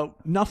show, now,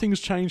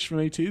 nothing's changed for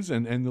me, Tiz,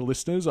 and the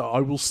listeners. I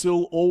will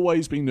still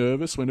always be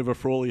nervous whenever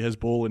Frawley has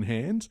ball in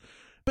hand.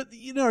 But,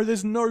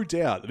 there's no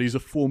doubt that he's a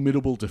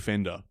formidable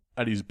defender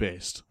at his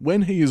best.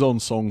 When he is on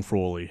song,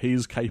 Frawley, he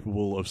is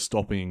capable of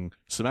stopping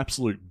some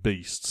absolute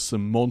beasts,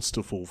 some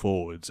monster full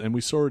forwards, and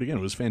we saw it again.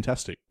 It was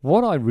fantastic.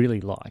 What I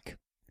really like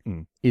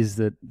is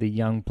that the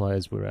young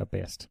players were our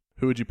best.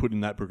 Who would you put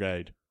in that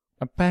brigade?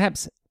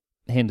 Perhaps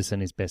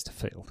Henderson is best of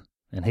field,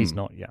 and he's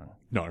not young.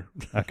 No.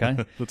 Okay?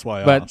 That's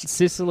why I But asked.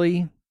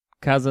 Sicily,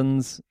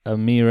 Cousins,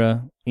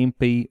 Amira,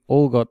 Impey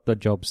all got the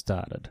job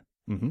started.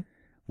 Mm-hmm.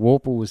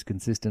 Warple was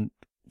consistent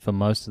for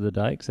most of the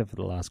day, except for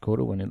the last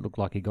quarter when it looked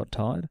like he got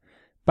tired.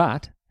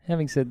 But,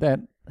 having said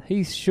that,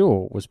 Heath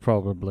Shaw was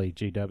probably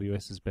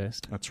GWS's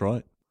best. That's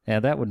right.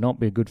 Now, that would not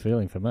be a good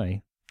feeling for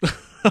me.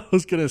 I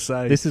was going to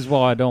say... This is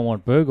why I don't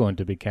want Burgoyne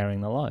to be carrying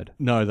the load.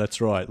 No,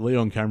 that's right.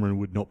 Leon Cameron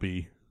would not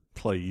be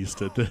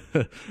pleased at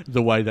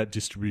the way that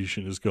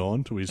distribution has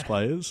gone to his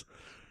players.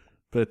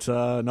 But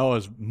no, I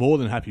was more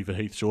than happy for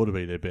Heath Shaw to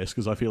be their best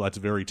because I feel that's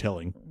very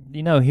telling.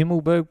 You know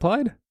Himmelberg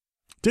played?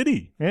 Did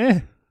he?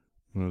 Yeah.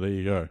 Well, there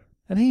you go.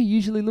 And he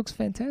usually looks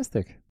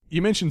fantastic.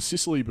 You mentioned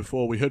Sicily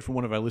before. We heard from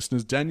one of our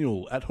listeners,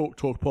 Daniel, at Hawk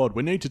Talk Pod.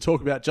 We need to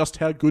talk about just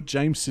how good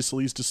James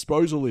Sicily's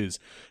disposal is.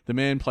 The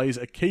man plays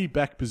a key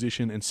back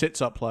position and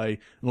sets up play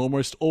and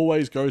almost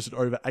always goes at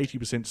over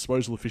 80%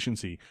 disposal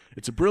efficiency.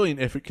 It's a brilliant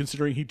effort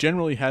considering he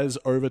generally has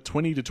over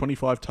 20 to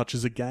 25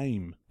 touches a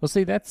game. Well,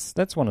 see,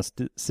 that's one of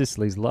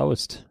Sicily's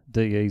lowest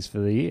DEs for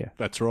the year.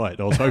 That's right.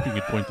 I was hoping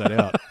you'd point that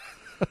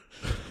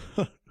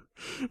out.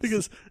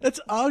 Because it's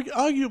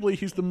arguably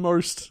he's the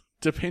most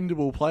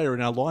dependable player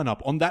in our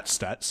lineup on that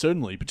stat,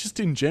 certainly, but just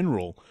in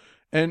general.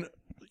 And,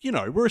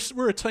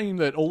 we're a team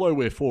that, although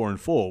we're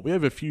 4-4, we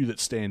have a few that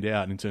stand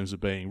out in terms of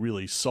being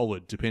really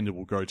solid,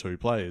 dependable go-to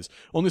players.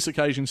 On this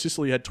occasion,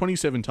 Sicily had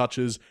 27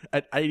 touches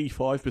at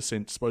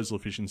 85% disposal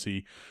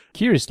efficiency.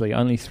 Curiously,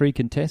 only 3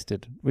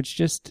 contested, which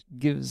just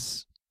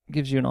gives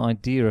you an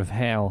idea of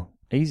how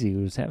easy he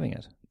was having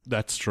it.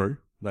 That's true.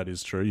 That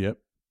is true, yep.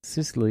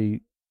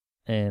 Sicily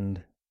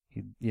and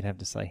you'd have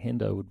to say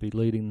Hendo would be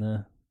leading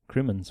the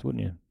Crimmins,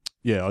 wouldn't you?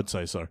 Yeah, I'd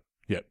say so.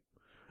 Yep.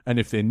 And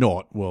if they're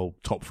not, well,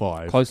 top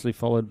 5. Closely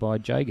followed by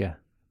Jager.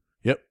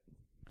 Yep.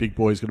 Big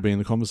boy's got to be in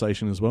the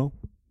conversation as well.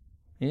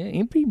 Yeah,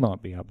 Impey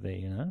might be up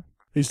there,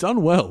 He's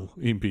done well,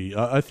 Impey.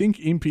 I think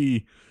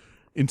Impey,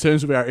 in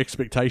terms of our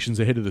expectations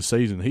ahead of the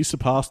season, he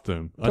surpassed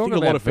them. I think a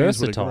lot of fans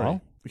would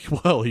agree.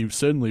 Well, he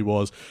certainly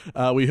was.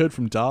 We heard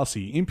from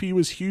Darcy. Impey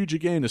was huge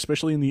again,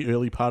 especially in the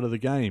early part of the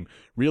game.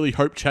 Really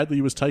hope Chadley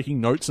was taking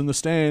notes in the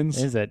stands.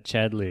 There's that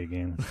Chadley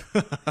again.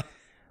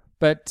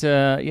 But,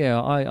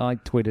 I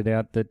tweeted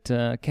out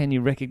that can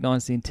you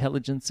recognise the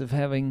intelligence of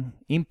having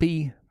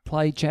Impey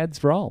play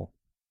Chad's role?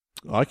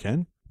 I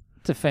can.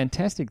 It's a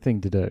fantastic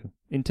thing to do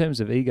in terms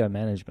of ego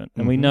management.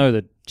 And we know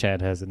that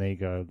Chad has an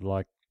ego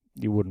like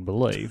you wouldn't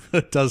believe.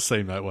 It does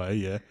seem that way,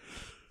 yeah.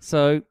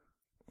 So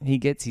he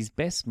gets his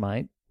best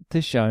mate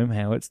to show him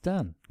how it's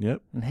done.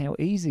 Yep. And how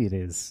easy it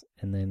is.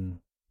 And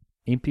then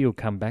Impey will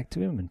come back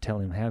to him and tell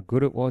him how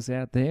good it was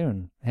out there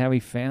and how he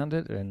found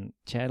it, and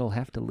Chad will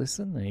have to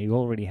listen, and you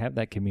already have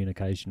that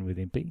communication with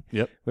Impey.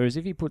 Yep. Whereas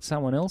if you put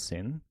someone else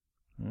in,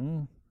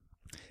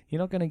 you're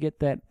not going to get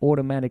that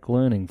automatic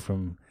learning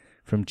from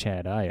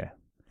Chad, are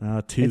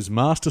you? Tis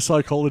master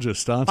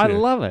psychologist, aren't you? I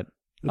love it.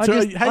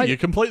 You're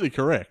completely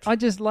correct. I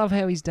just love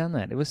how he's done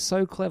that. It was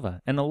so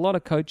clever. And a lot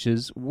of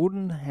coaches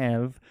wouldn't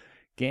have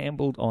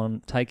gambled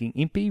on taking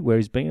Impey, where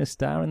he's been a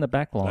star in the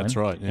back line, That's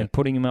right, yeah. and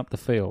putting him up the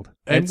field.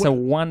 And it's a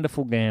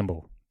wonderful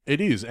gamble. It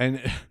is, and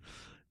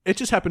it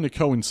just happened to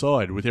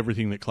coincide with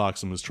everything that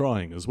Clarkson was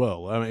trying as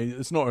well. I mean,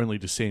 it's not only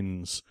to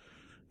send,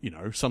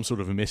 some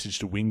sort of a message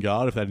to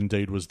Wingard, if that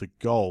indeed was the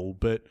goal,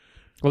 but...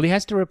 Well, he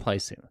has to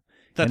replace him.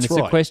 That's and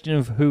it's a question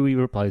of who he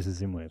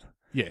replaces him with.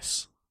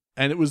 Yes.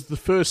 And it was the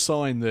first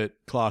sign that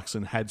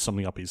Clarkson had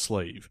something up his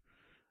sleeve.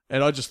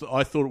 And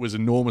I thought it was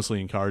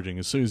enormously encouraging.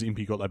 As soon as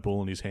Impey got that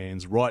ball in his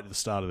hands right at the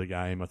start of the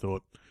game, I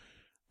thought,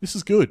 this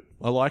is good.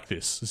 I like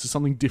this. This is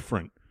something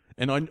different.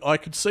 And I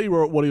could see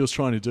what he was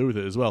trying to do with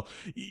it as well.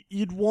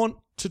 You'd want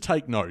to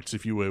take notes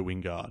if you were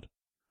Wingard.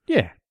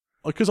 Yeah.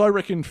 Because I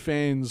reckon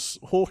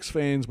Hawks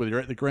fans, whether you're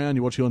at the ground,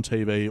 you're watching on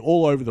TV,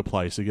 all over the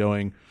place are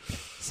going...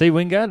 See,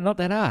 Wingard, not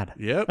that hard.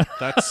 Yep,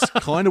 that's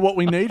kind of what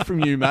we need from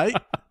you, mate.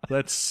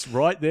 That's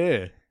right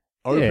there.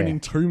 Opening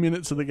 2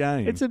 minutes of the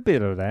game. It's a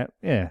bit of that.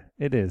 Yeah,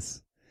 it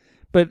is.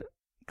 But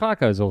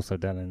Clarko's also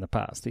done it in the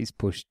past. He's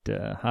pushed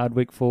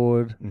Hardwick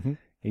forward. Mm-hmm.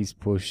 He's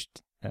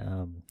pushed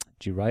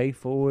Duray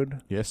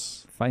forward.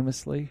 Yes.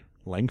 Famously.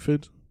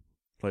 Langford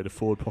played a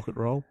forward pocket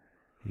role.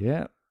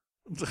 Yeah.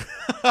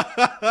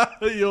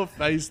 Your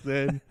face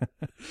then.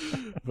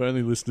 If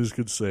only listeners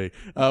could see.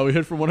 We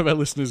heard from one of our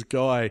listeners,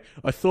 Guy.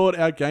 I thought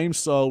our game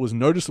style was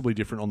noticeably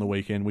different on the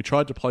weekend. We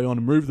tried to play on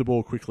and move the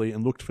ball quickly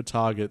and looked for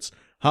targets.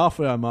 Half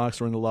of our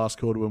marks were in the last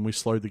quarter when we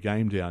slowed the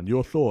game down.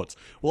 Your thoughts?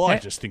 Well, I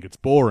just think it's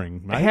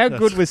boring, mate. How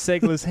good was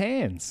Segler's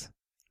hands?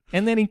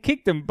 And then he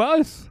kicked them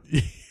both.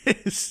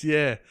 Yes,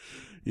 yeah.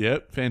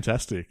 Yep,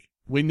 fantastic.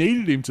 We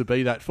needed him to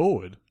be that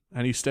forward,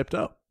 and he stepped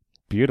up.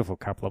 Beautiful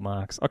couple of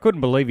marks. I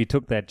couldn't believe he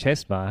took that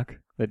chest mark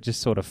that just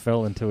sort of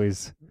fell into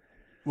his...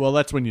 Well,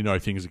 that's when you know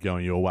things are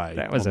going your way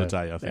That was on the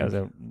day, I think. That was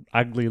an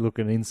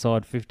ugly-looking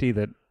inside 50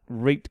 that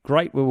reaped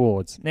great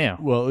rewards. Now...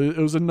 Well, it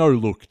was a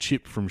no-look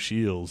chip from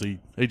Shields. He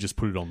just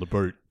put it on the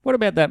boot. What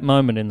about that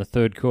moment in the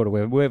third quarter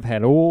where we've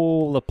had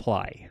all the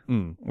play?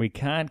 Mm. We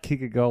can't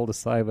kick a goal to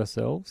save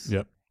ourselves.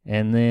 Yep.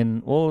 And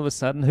then all of a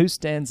sudden, who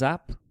stands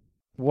up?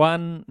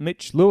 One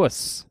Mitch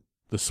Lewis.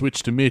 The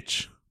switch to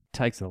Mitch.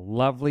 Takes a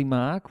lovely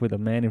mark with a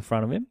man in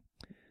front of him,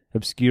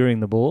 obscuring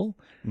the ball,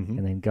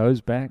 and then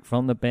goes back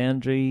from the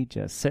boundary,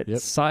 just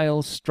sets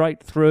sail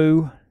straight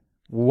through.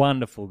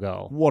 Wonderful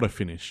goal. What a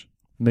finish.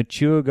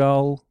 Mature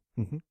goal.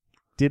 Mm-hmm.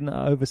 Didn't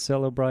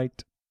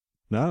over-celebrate.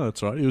 No,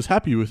 that's right. He was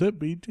happy with it,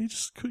 but he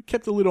just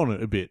kept the lid on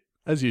it a bit,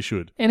 as you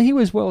should. And he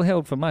was well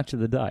held for much of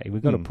the day.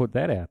 We've got to put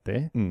that out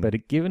there.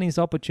 But given his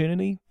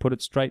opportunity, put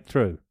it straight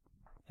through.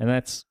 And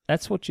that's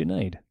what you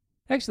need.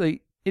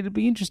 Actually, it'd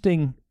be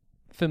interesting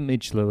for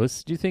Mitch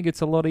Lewis. Do you think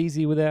it's a lot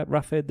easier without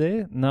Roughhead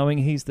there, knowing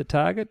he's the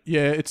target?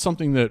 Yeah, it's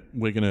something that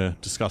we're going to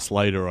discuss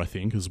later, I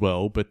think, as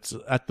well. But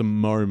at the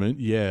moment,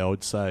 yeah, I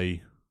would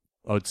say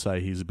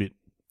he's a bit...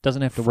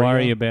 Doesn't have to freer.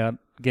 worry about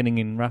getting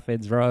in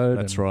Roughhead's road.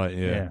 That's right,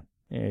 yeah.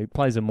 Yeah, he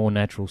plays a more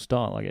natural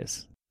style, I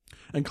guess.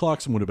 And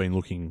Clarkson would have been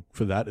looking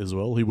for that as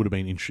well. He would have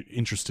been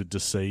interested to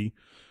see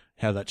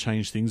how that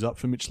changed things up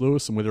for Mitch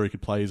Lewis and whether he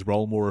could play his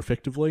role more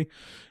effectively.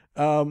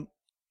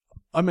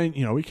 I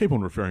mean, we keep on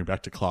referring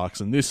back to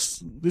Clarkson.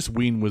 This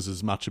win was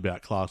as much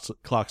about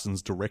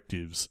Clarkson's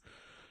directives.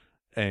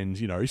 And,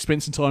 he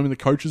spent some time in the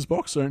coach's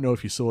box. I don't know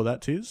if you saw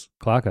that, Tiz.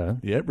 Clarko?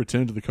 Yeah,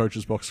 returned to the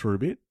coach's box for a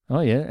bit.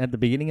 Oh, yeah, at the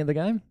beginning of the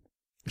game?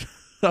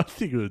 I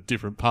think it was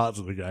different parts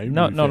of the game.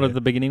 Not at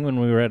the beginning when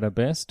we were at our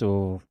best,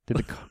 or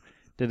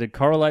did it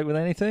correlate with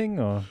anything?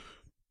 Or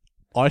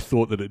I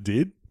thought that it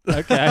did.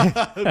 Okay.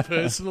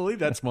 Personally,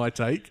 that's my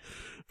take.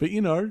 But,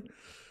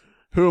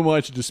 who am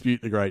I to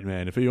dispute the great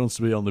man? If he wants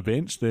to be on the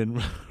bench, then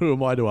who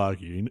am I to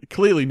argue? He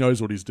clearly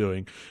knows what he's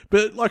doing.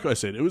 But like I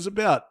said, it was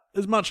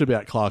as much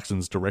about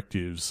Clarkson's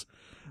directives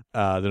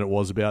than it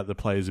was about the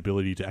player's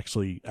ability to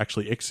actually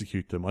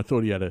execute them. I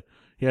thought he had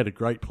a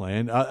great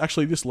plan.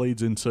 Actually, this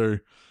leads into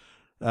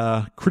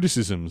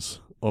criticisms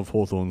of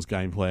Hawthorn's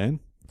game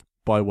plan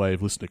by way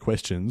of listener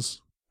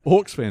questions.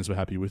 Hawks fans were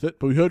happy with it,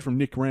 but we heard from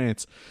Nick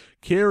Rance.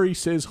 Carey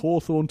says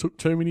Hawthorn took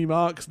too many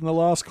marks in the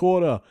last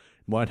quarter.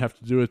 Might have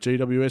to do with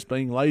GWS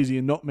being lazy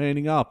and not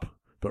manning up.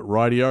 But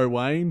rightio,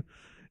 Wayne.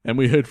 And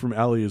we heard from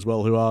Ali as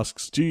well, who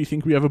asks, do you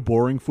think we have a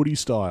boring footy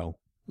style?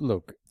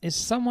 Look, is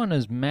someone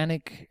as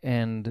manic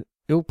and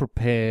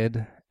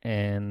ill-prepared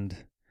and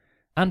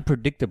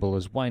unpredictable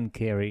as Wayne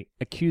Carey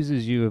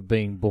accuses you of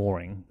being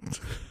boring,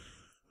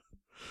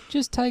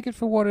 just take it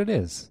for what it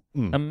is.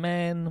 A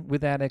man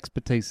without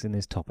expertise in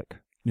this topic.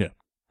 Yeah.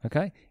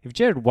 Okay? If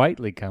Jared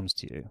Waitley comes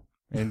to you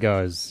and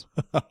goes,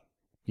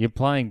 you're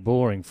playing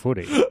boring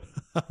footy,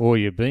 or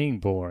you're being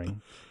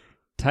boring,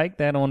 take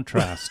that on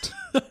trust.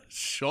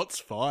 Shots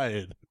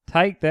fired.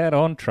 Take that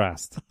on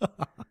trust.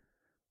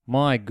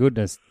 My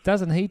goodness.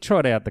 Doesn't he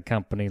trot out the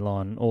company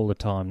line all the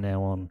time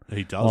now on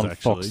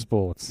Fox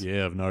Sports?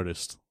 Yeah, I've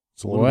noticed.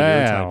 It's a little bit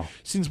Wow. irritating.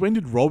 Since when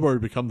did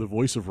Robbo become the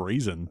voice of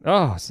reason?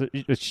 Oh,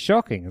 it's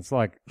shocking. It's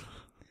like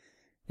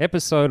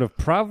episode of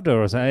Pravda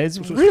or something.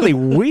 It's really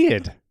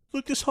weird.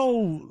 Look, this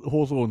whole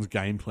Hawthorn's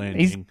game plan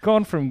He's thing.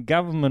 gone from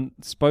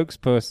government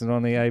spokesperson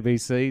on the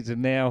ABC to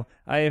now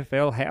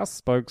AFL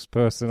House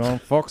spokesperson on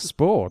Fox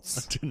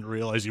Sports. I didn't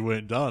realise you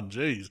weren't done.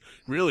 Jeez,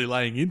 really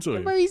laying into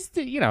him. But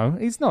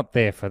he's not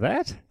there for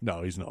that.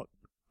 No, he's not.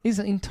 His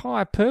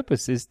entire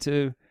purpose is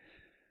to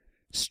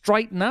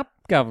straighten up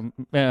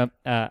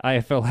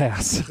AFL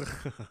House.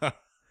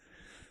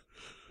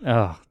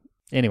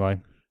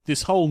 Anyway.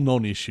 This whole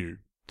non-issue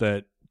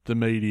that the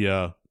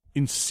media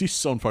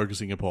insists on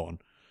focusing upon,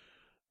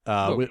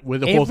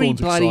 whether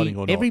Hawthorn's exciting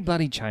or not. Every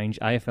bloody change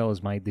AFL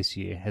has made this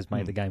year has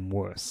made the game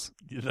worse.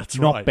 Yeah, that's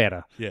not right.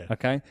 better. Yeah.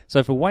 Okay?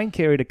 So for Wayne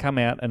Carey to come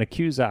out and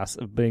accuse us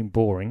of being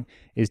boring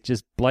is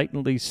just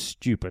blatantly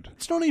stupid.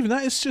 It's not even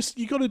that. It's just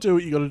you got to do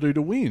what you got to do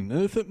to win.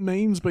 And if it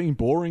means being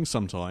boring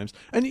sometimes,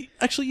 and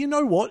actually, you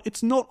know what?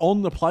 It's not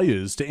on the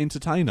players to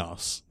entertain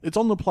us. It's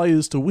on the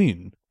players to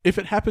win. If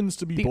it happens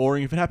to be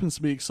boring, if it happens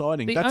to be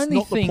exciting, that's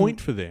not the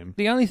point for them.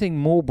 The only thing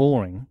more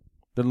boring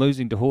than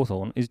losing to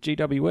Hawthorn is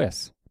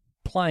GWS.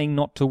 Playing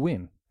not to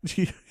win.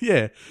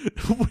 Yeah.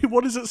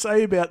 What does it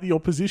say about the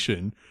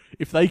opposition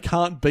if they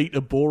can't beat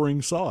a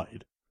boring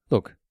side?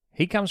 Look,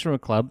 he comes from a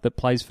club that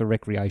plays for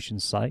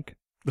recreation's sake.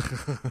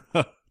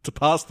 to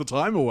pass the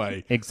time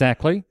away.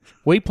 Exactly.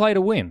 We play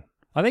to win.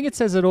 I think it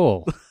says it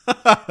all.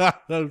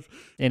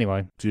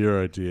 Anyway.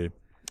 Dear, oh dear.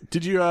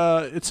 Did you,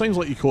 it seems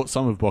like you caught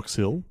some of Box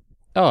Hill.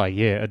 Oh,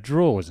 yeah. A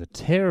draw was a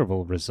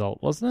terrible result,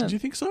 wasn't it? Did you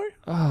think so?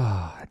 Oh,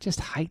 I just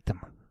hate them.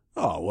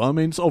 Oh, well, I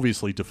mean, it's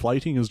obviously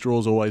deflating, as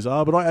draws always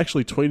are, but I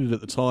actually tweeted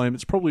at the time,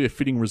 it's probably a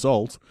fitting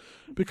result,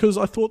 because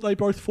I thought they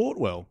both fought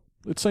well.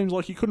 It seems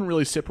like you couldn't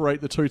really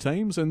separate the two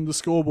teams, and the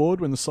scoreboard,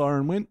 when the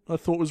siren went, I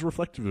thought was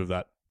reflective of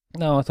that.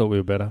 No, I thought we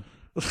were better.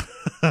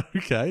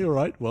 Okay, all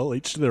right. Well,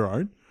 each to their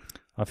own.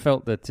 I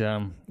felt that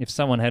if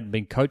someone hadn't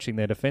been coaching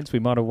their defence, we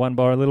might have won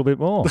by a little bit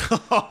more.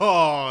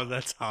 Oh,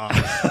 that's hard.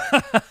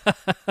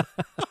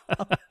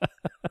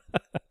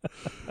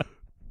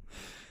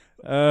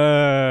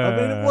 I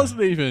mean, it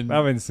wasn't even...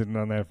 I've been sitting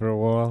on that for a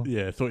while.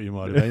 Yeah, I thought you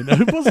might have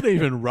been. It wasn't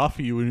even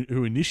Ruffy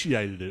who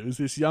initiated it. It was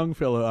this young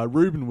fellow,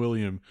 Reuben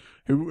William,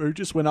 who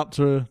just went up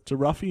to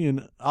Ruffy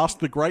and asked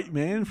the great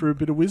man for a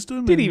bit of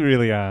wisdom. Did he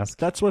really ask?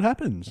 That's what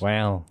happens.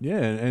 Wow.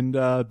 Yeah, and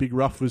Big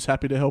Ruff was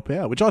happy to help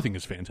out, which I think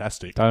is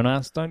fantastic. Don't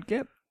ask, don't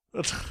get.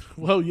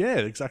 Well, yeah,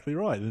 exactly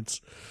right.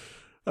 It's,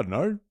 I don't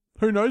know.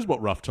 Who knows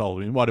what Ruff told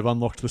him? He might have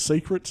unlocked the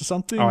secret to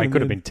something. Oh, he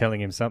could have been telling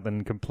him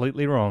something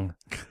completely wrong.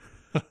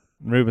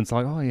 Reuben's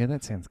like, oh, yeah,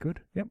 that sounds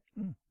good. Yep.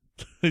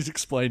 He's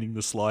explaining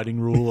the sliding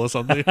rule or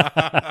something.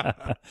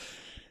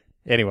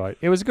 Anyway,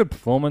 it was a good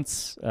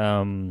performance.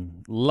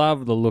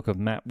 Love the look of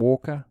Matt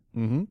Walker.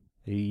 Mm-hmm.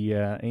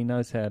 He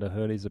knows how to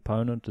hurt his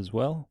opponent as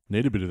well.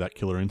 Need a bit of that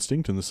killer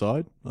instinct in the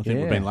side. I think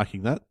Yeah. we've been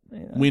lacking that.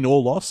 Yeah. Win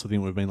or loss, I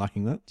think we've been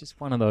lacking that.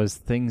 Just one of those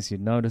things you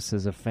notice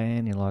as a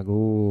fan. You're like,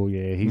 oh,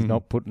 yeah, he's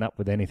not putting up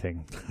with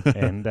anything.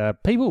 And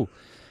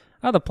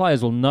other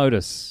players will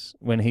notice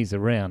when he's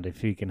around if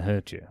he can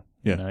hurt you.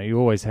 Yeah. You know, you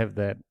always have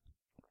that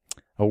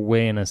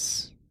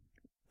awareness,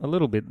 a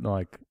little bit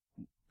like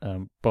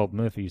Bob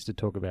Murphy used to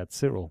talk about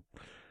Cyril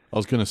I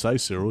was going to say,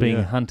 Cyril, being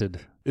yeah.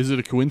 hunted. Is it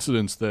a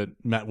coincidence that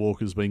Matt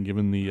Walker's been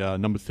given the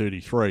number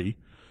 33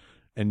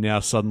 and now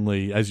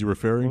suddenly, as you're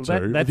referring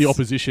to, the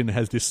opposition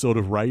has this sort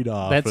of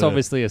radar? That's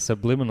obviously a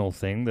subliminal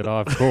thing that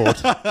I've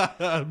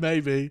caught.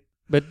 Maybe.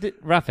 But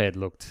Roughhead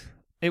looked...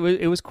 It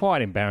was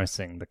quite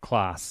embarrassing, the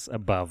class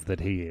above that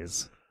he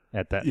is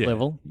at that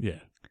level. Yeah.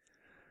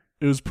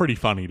 It was pretty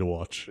funny to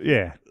watch.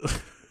 Yeah.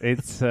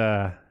 It's...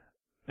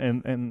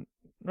 And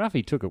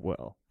Ruffy took it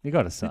well. You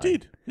got to say. He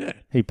did, yeah.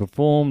 He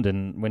performed,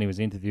 and when he was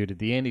interviewed at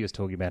the end, he was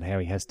talking about how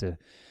he has to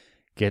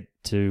get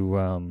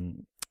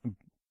to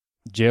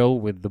gel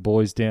with the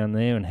boys down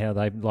there and how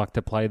they like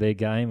to play their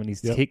game, and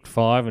he's kicked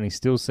 5 and he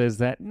still says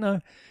that. No,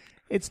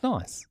 it's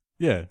nice.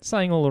 Yeah.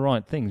 Saying all the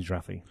right things,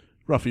 Ruffy.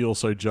 Ruffy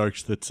also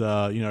joked that,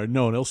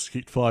 no one else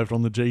kicked 5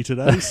 on the G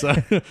today. So,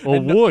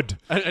 Or would.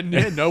 And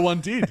yeah, no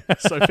one did.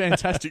 So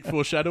fantastic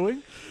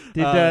foreshadowing.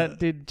 Did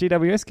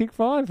GWS kick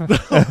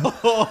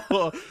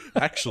 5?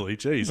 Actually,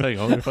 geez, hang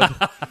on. If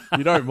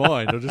you don't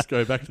mind, I'll just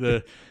go back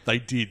to they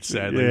did,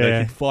 sadly. Yeah.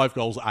 They kicked 5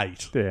 goals,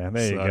 8. Yeah,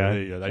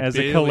 there you go. They As a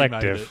barely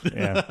collective. made it.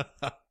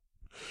 Yeah.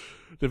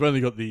 They've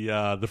only got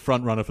the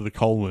front runner for the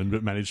Coleman,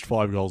 but managed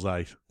 5 goals,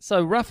 8.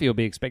 So Ruffy will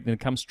be expecting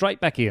to come straight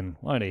back in,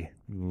 won't he?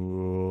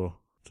 Ooh,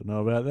 don't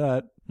know about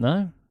that.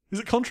 No? Is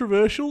it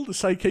controversial to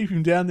say keep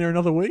him down there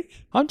another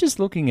week? I'm just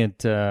looking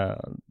at...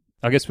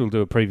 I guess we'll do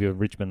a preview of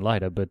Richmond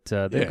later, but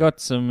they've got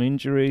some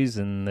injuries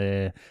and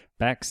their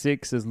back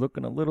six is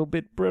looking a little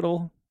bit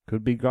brittle.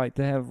 Could be great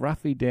to have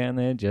Ruffy down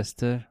there just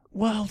to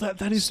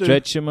that is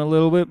stretch him a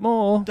little bit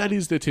more. That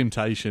is the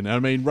temptation. I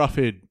mean,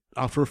 Roughhead,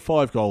 after a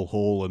 5-goal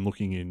haul and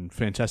looking in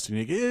fantastic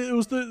nick, it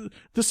was the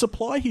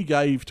supply he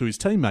gave to his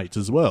teammates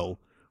as well,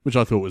 which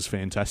I thought was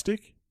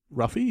fantastic.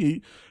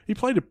 Ruffy, he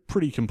played a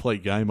pretty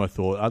complete game, I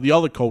thought. The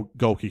other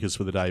goal kickers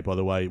for the day, by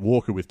the way,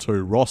 Walker with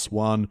 2, Ross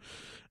 1,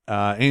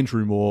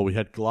 Andrew Moore, we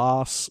had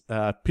Glass,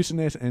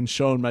 Pissonet and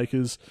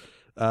Schoenmakers.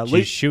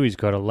 Shuey's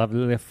got a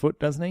lovely left foot,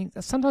 doesn't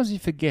he? Sometimes you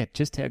forget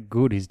just how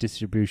good his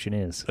distribution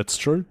is. That's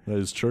true. That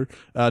is true.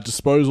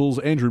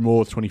 Disposals, Andrew Moore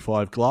with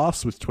 25,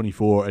 Glass with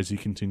 24 as he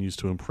continues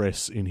to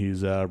impress in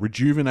his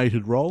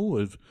rejuvenated role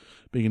of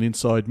being an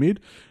inside mid.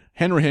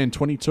 Hanrahan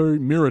 22,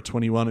 Mirror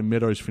 21, and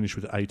Meadows finished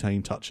with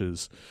 18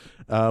 touches.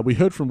 We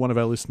heard from one of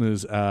our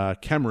listeners,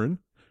 Cameron,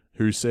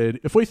 who said,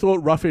 if we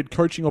thought Roughhead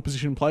coaching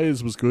opposition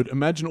players was good,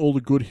 imagine all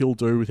the good he'll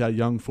do with our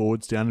young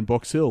forwards down in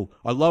Box Hill.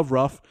 I love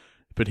Ruff,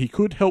 but he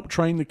could help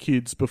train the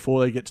kids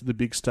before they get to the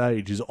big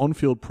stage. His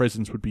on-field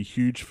presence would be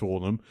huge for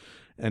them.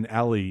 And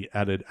Ali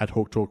added at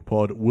Hawk Talk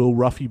Pod, will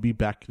Ruffy be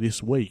back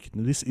this week?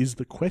 Now, this is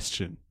the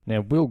question.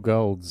 Now, Will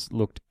Golds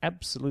looked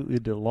absolutely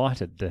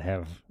delighted to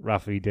have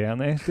Ruffy down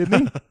there,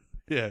 didn't he?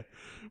 Yeah.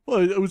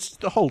 Well, it was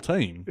the whole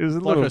team. It was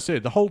like I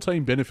said, the whole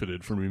team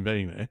benefited from him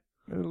being there.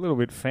 A little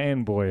bit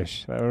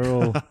fanboyish. They were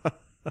all...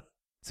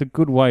 It's a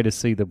good way to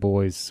see the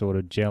boys sort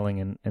of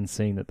gelling and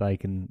seeing that they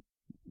can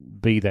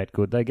be that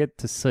good. They get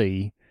to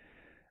see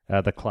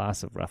the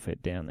class of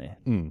Roughhead down there.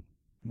 Mm.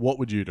 What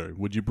would you do?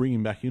 Would you bring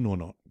him back in or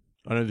not?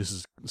 I know this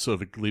is sort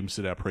of a glimpse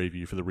at our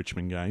preview for the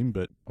Richmond game,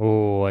 but...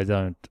 Oh, I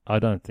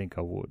don't think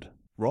I would.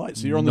 Right,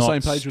 so you're on the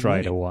same page with me.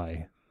 Not straight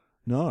away.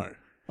 No.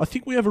 I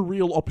think we have a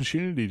real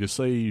opportunity to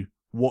see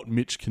what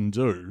Mitch can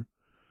do.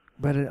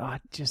 But I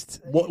just...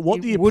 What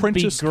it the would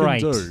apprentice be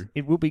great. can do.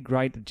 It would be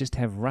great to just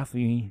have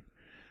Ruffy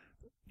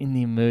in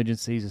the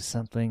emergencies or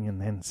something,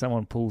 and then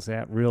someone pulls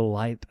out real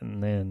late,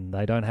 and then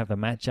they don't have a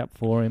matchup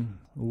for him.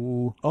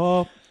 Ooh.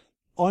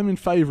 I'm in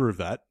favour of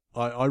that.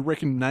 I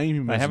reckon name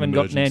him They as an haven't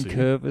got emergency.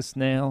 Nankervis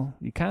now.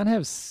 You can't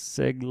have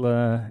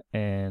Segler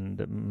and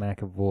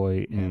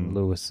McAvoy and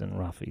Lewis and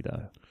Ruffy,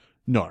 though.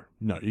 No,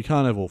 you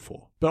can't have all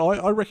four. But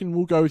I reckon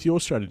we'll go with your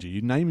strategy.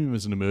 You name him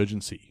as an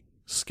emergency.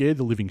 Scare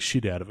the living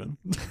shit out of him.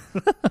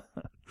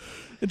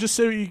 And just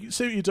see what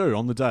you do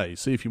on the day.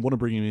 See if you want to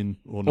bring him in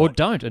or not. Or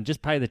don't, and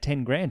just pay the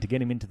 $10,000 to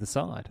get him into the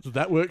side.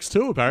 That works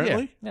too,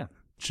 apparently. Yeah.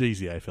 Jeez,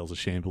 the AFL's a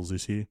shambles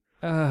this year.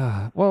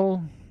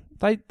 Well,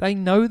 they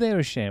know they're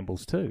a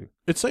shambles too.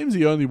 It seems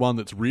the only one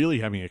that's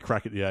really having a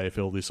crack at the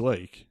AFL this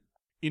week,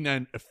 in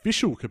an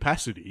official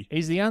capacity.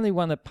 He's the only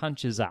one that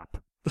punches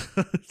up.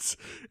 it's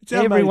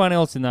our Everyone mate,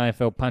 else in the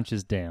AFL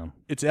punches down.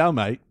 It's our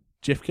mate,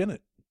 Jeff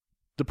Kennett,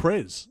 the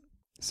Prez.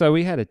 So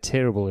we had a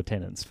terrible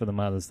attendance for the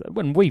Mother's Day.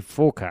 When we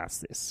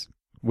forecast this,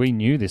 we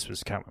knew this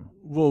was coming.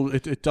 Well,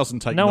 it doesn't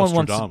take No one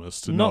Nostradamus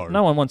to know.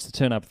 No one wants to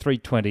turn up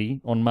 3:20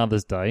 on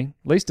Mother's Day,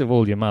 least of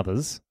all your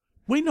mothers.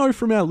 We know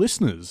from our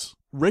listeners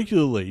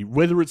regularly,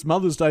 whether it's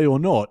Mother's Day or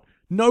not,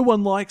 no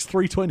one likes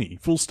 3:20,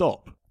 full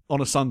stop,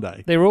 on a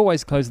Sunday. They're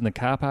always closing the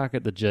car park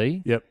at the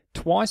G. Yep.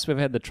 Twice we've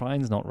had the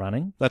trains not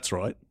running. That's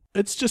right.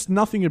 It's just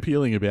nothing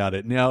appealing about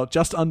it. Now,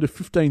 just under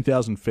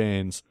 15,000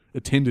 fans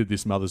attended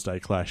this Mother's Day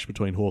clash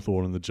between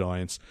Hawthorn and the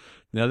Giants.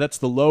 Now, that's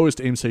the lowest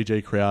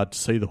MCG crowd to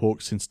see the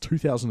Hawks since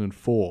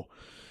 2004.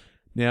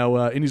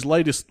 Now, in his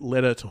latest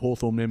letter to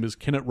Hawthorn members,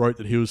 Kennett wrote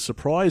that he was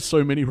surprised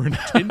so many were in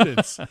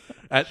attendance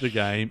at the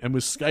game and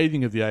was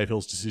scathing of the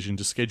AFL's decision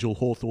to schedule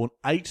Hawthorn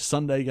 8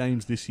 Sunday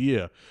games this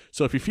year.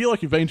 So if you feel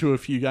like you've been to a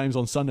few games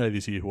on Sunday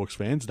this year, Hawks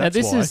fans, that's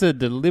now, this why. is a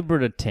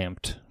deliberate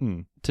attempt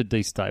to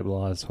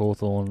destabilise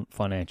Hawthorn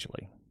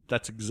financially.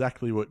 That's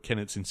exactly what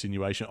Kennett's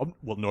insinuation...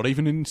 Well, not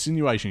even an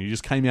insinuation. He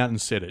just came out and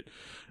said it.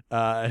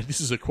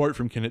 This is a quote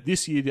from Kennett.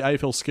 This year, the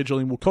AFL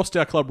scheduling will cost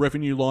our club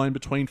revenue line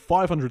between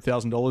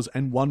 $500,000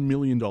 and $1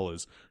 million,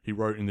 he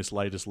wrote in this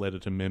latest letter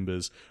to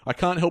members. I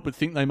can't help but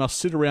think they must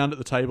sit around at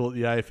the table at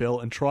the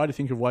AFL and try to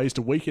think of ways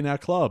to weaken our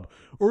club.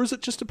 Or is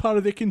it just a part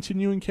of their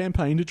continuing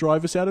campaign to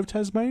drive us out of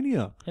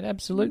Tasmania? It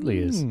absolutely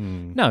is.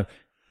 No,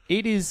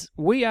 it is.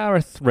 We are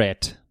a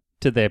threat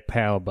to their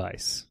power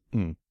base,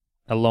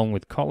 along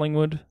with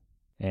Collingwood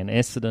and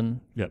Essendon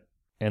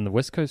and the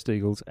West Coast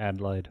Eagles,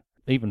 Adelaide,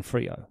 even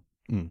Freo.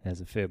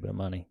 Has a fair bit of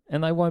money.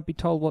 And they won't be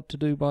told what to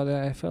do by the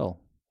AFL.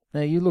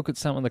 Now, you look at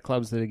some of the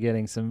clubs that are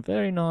getting some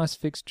very nice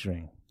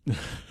fixturing.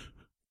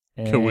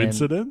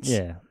 Coincidence?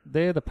 Yeah,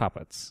 they're the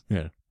puppets.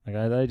 Yeah.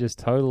 Okay, they just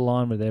toe the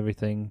line with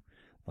everything.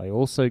 They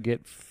also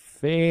get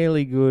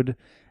fairly good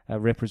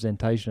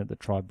representation at the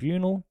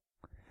tribunal.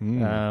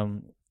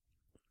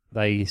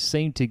 They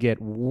seem to get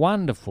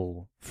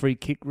wonderful free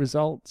kick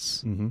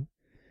results.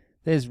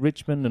 There's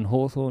Richmond and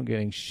Hawthorn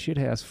getting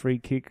shithouse free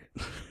kick.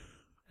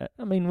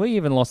 I mean, we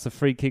even lost the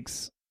free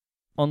kicks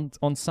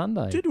on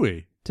Sunday. Did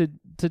we? To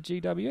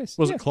GWS.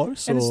 Was it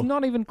close? And or? it's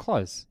not even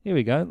close. Here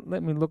we go.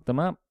 Let me look them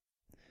up.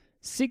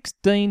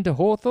 16 to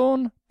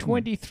Hawthorn,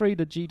 23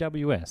 to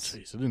GWS.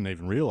 Jeez, I didn't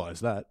even realise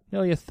that.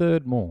 Nearly a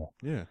third more.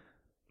 Yeah.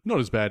 Not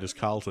as bad as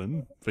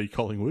Carlton v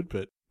Collingwood,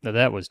 but... Now,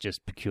 that was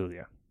just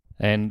peculiar.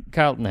 And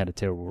Carlton had a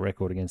terrible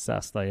record against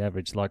us. They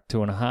averaged like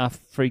 2.5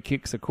 free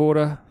kicks a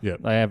quarter.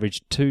 Yep. They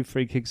averaged 2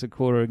 free kicks a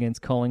quarter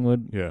against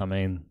Collingwood. Yeah. I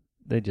mean,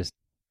 they're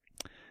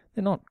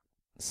not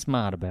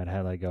smart about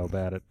how they go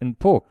about it. And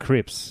poor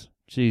Cripps,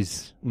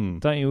 geez,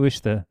 don't you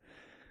wish the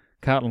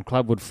Carlton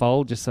club would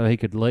fold just so he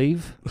could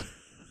leave?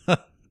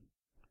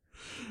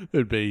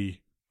 It'd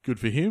be good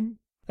for him.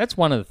 That's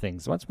one of the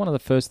things. That's one of the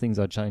first things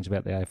I'd change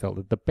about the AFL.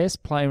 That the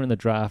best player in the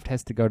draft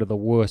has to go to the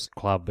worst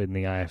club in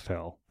the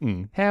AFL.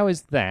 How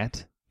is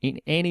that in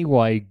any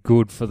way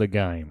good for the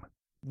game?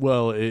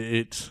 Well,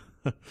 it's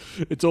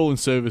all in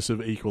service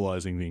of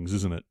equalising things,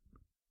 isn't it?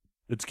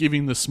 It's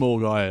giving the small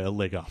guy a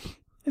leg up.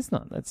 It's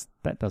not.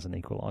 That doesn't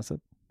equalise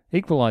it.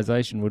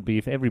 Equalisation would be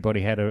if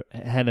everybody had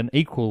an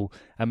equal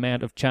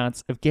amount of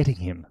chance of getting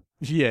him.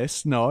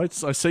 Yes, no, I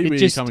see where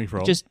you're coming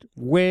from. Just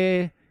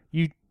where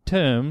you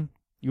term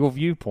your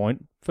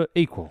viewpoint for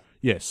equal.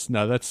 Yes,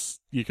 no,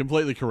 you're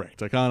completely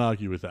correct. I can't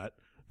argue with that.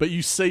 But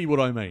you see what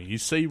I mean. You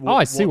see what...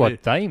 I see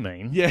what they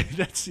mean. Yeah,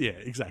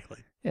 exactly.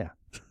 Yeah.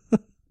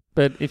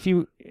 But if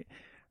you...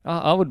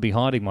 I would be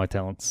hiding my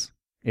talents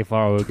if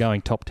I were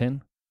going top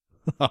 10.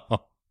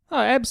 Oh,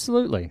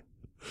 absolutely.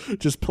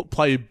 Just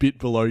play a bit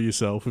below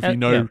yourself if you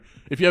know... Yeah.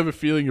 If you have a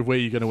feeling of where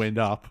you're going to end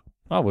up.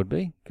 I would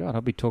be. God,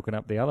 I'd be talking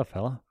up the other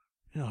fella.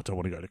 Yeah, I don't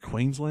want to go to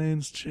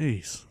Queensland's.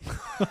 Jeez.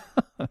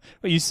 Well,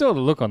 you saw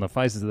the look on the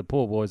faces of the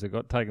poor boys that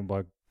got taken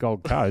by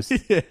Gold Coast.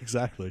 Yeah,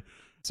 exactly.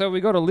 So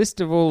we got a list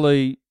of all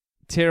the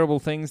terrible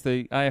things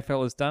the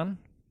AFL has done.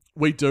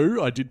 We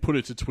do. I did put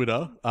it to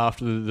Twitter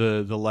after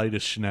the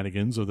latest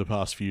shenanigans of the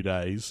past few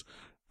days.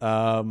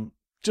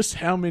 Just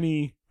how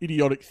many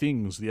idiotic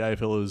things the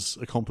AFL has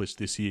accomplished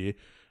this year.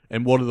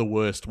 and what are the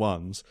worst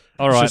ones.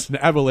 All It's right. just an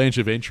avalanche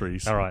of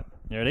entries. All right.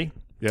 You ready?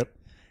 Yep.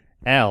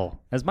 Al,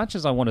 as much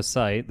as I want to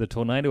say the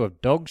tornado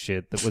of dog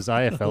shit that was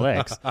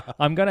AFLX,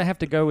 I'm going to have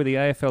to go with the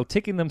AFL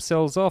ticking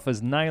themselves off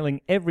as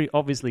nailing every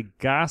obviously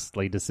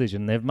ghastly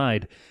decision they've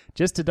made.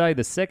 Just today,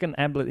 the second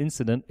Ablett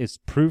incident is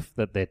proof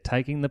that they're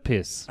taking the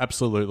piss.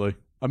 Absolutely.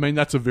 I mean,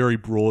 that's a very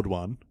broad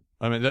one.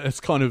 I mean,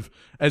 that's kind of,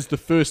 as the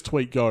first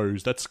tweet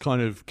goes, that's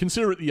kind of,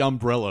 consider it the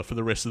umbrella for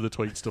the rest of the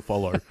tweets to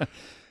follow.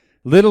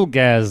 Little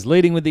Gaz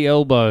leading with the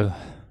elbow.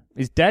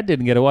 His dad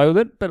didn't get away with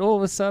it, but all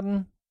of a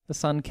sudden, the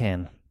son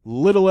can.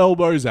 Little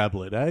elbows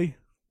Ablett, eh?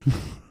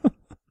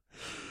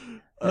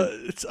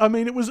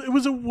 It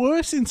was a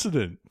worse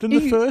incident than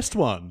the first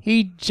one.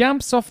 He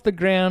jumps off the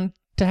ground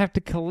to have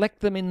to collect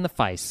them in the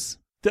face.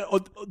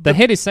 The The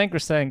head is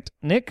sacrosanct,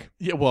 Nick.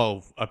 Yeah,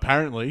 well,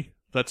 apparently.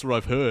 That's what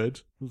I've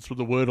heard. That's what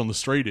the word on the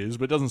street is,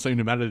 but it doesn't seem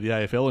to matter to the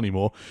AFL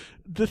anymore.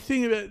 The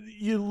thing about,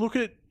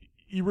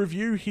 you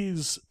review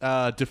his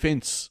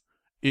defence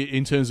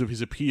in terms of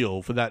his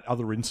appeal for that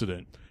other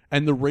incident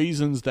and the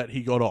reasons that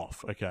he got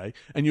off, okay?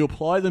 And you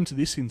apply them to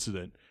this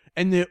incident,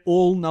 and they're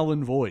all null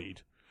and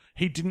void.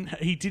 He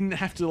didn't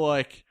have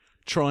to,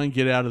 try and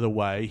get out of the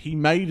way. He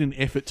made an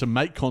effort to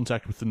make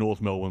contact with the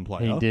North Melbourne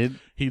player. He did.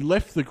 He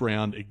left the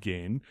ground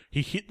again.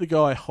 He hit the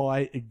guy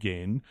high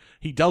again.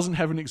 He doesn't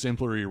have an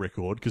exemplary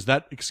record because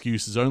that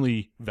excuse is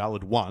only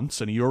valid once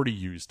and he already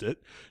used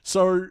it.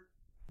 So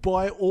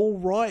by all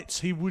rights,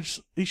 he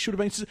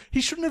shouldn't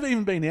have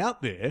even been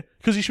out there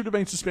because he should have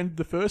been suspended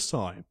the first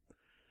time.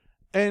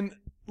 And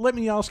let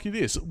me ask you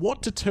this.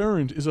 What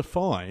deterrent is a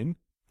fine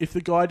if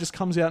the guy just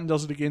comes out and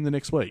does it again the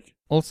next week?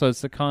 Also,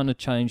 it's the kind of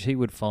change he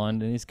would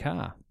find in his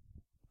car,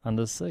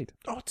 under the seat.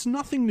 Oh, it's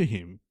nothing to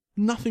him.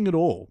 Nothing at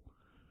all.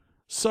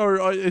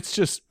 So it's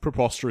just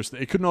preposterous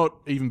that it could not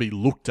even be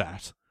looked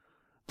at.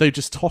 They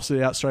just toss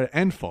it out straight,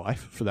 and Fife,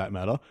 for that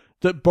matter,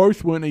 that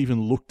both weren't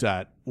even looked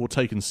at or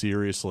taken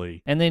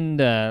seriously. And then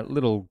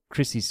little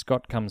Chrissy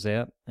Scott comes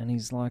out, and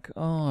he's like,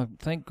 oh,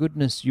 thank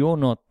goodness you're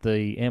not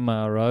the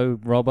MRO,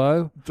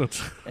 Robbo.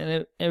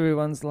 And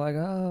everyone's like,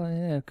 oh,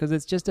 yeah, because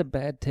it's just a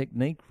bad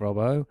technique,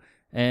 Robbo.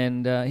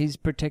 And he's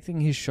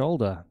protecting his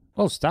shoulder.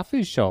 Well, stuff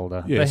his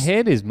shoulder. Yes. The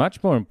head is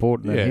much more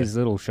important than Yeah. his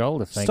little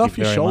shoulder, thank Stuff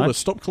you your very shoulder. much.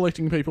 Stop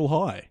collecting people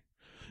high.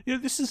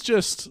 This is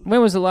just...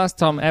 When was the last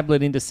time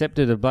Ablett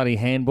intercepted a bloody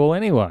handball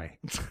anyway?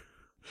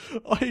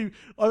 I've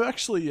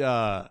actually...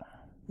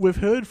 we've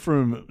heard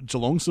from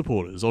Geelong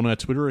supporters on our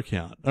Twitter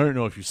account. I don't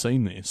know if you've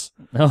seen this.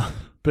 No.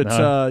 But,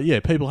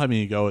 No. people having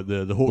a go at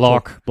the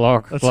Hawk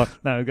Block.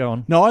 No, go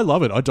on. No, I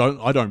love it. I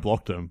don't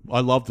block them.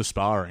 I love the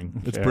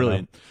sparring. It's Fair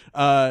brilliant.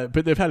 But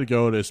they've had a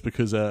go at us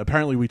because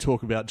apparently we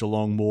talk about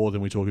Geelong more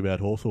than we talk about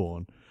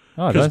Hawthorn.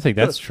 Oh, I don't think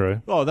that's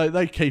true. Oh,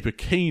 they keep a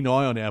keen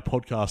eye on our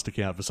podcast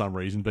account for some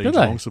reason, being Do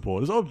they? Geelong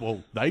supporters. Oh,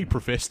 well, they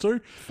profess to.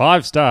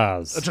 5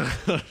 stars.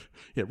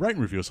 Yeah, rate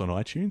and review us on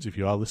iTunes if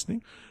you are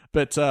listening.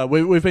 But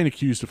we've been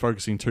accused of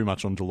focusing too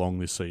much on Geelong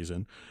this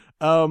season.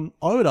 I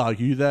would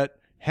argue that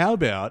how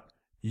about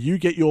you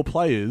get your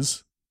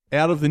players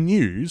out of the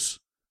news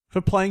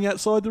for playing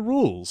outside the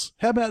rules?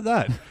 How about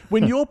that?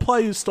 When your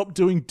players stop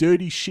doing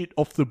dirty shit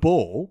off the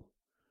ball,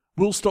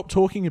 we'll stop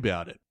talking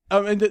about it.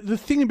 And the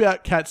thing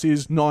about Cats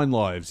is 9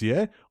 lives,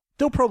 yeah?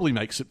 They'll probably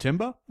make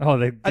September. Oh,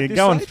 they're this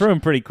going stage? through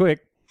them pretty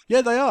quick.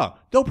 Yeah, they are.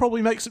 They'll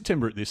probably make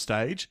September at this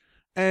stage.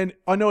 And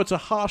I know it's a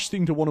harsh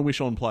thing to want to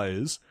wish on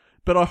players,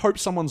 but I hope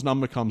someone's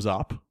number comes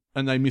up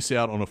and they miss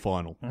out on a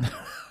final.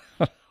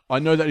 I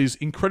know that is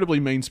incredibly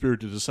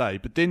mean-spirited to say,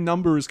 but their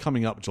number is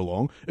coming up,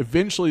 Geelong.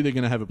 Eventually they're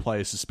going to have a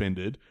player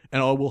suspended,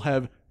 and I will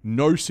have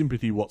no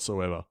sympathy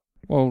whatsoever.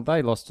 Well,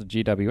 they lost to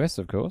GWS,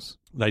 of course,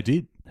 They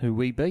did. who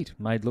we beat,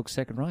 made look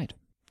second rate.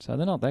 So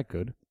they're not that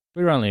good.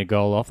 We were only a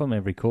goal off them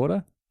every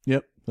quarter.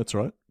 Yep, that's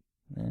right.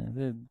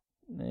 Yeah,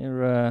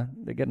 they're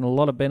getting a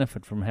lot of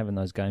benefit from having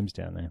those games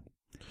down there.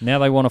 Now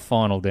they want a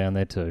final down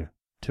there too.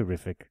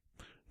 Terrific.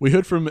 We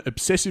heard from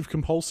Obsessive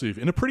Compulsive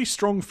in a pretty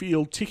strong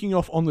field, ticking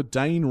off on the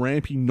Dane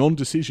Rampy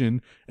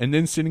non-decision and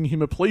then sending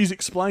him a please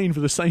explain for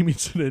the same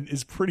incident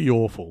is pretty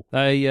awful.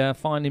 They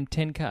fined him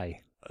 10k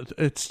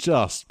It's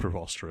just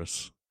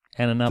preposterous.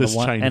 and another This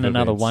one chain and of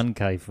another events.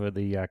 1k for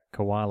the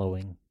koala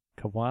wing.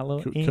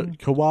 Koala ing?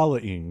 Koala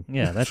Ing.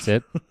 Yeah, that's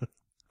it.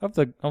 of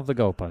the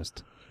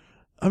goalpost.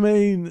 I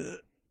mean,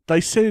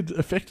 they said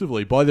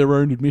effectively, by their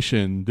own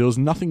admission, there was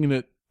nothing in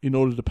it in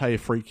order to pay a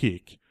free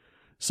kick.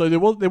 So there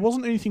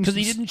wasn't anything... Because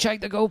he didn't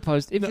shake the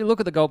goalpost. If you look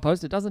at the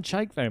goalpost, it doesn't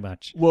shake very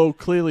much. Well,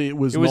 clearly it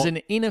was It was not...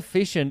 an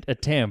inefficient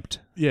attempt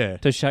Yeah.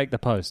 to shake the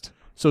post.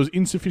 So it was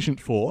insufficient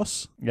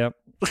force. Yep.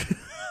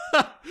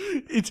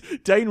 It's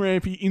Dane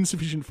Rampy,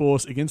 insufficient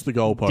force against the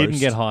goalpost. Didn't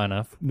get high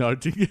enough. No,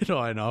 didn't get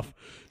high enough.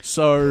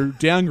 So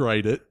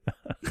downgrade it.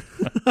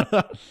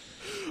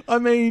 I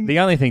mean... The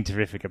only thing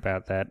terrific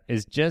about that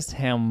is just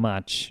how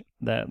much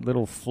that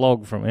little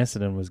flog from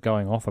Essendon was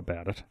going off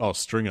about it. Oh,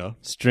 Stringer.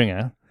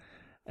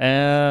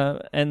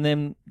 And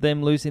them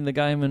losing the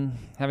game and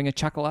having a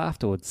chuckle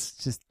afterwards.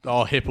 Just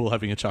Oh, Heppel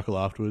having a chuckle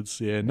afterwards.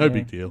 Yeah, no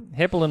big deal.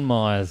 Heppel and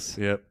Myers.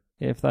 Yep.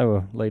 If they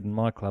were leading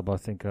my club, I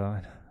think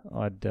I'd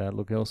I'd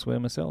look elsewhere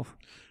myself.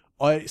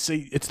 I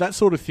see. It's that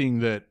sort of thing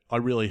that I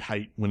really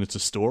hate when it's a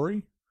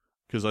story,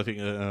 because I think,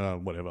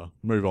 whatever,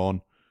 move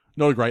on.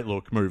 Not a great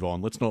look, move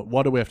on. Let's not.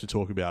 Why do we have to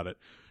talk about it?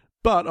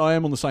 But I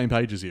am on the same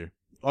page as you.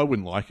 I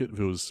wouldn't like it if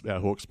it was our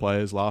Hawks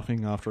players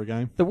laughing after a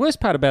game. The worst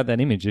part about that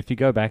image, if you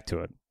go back to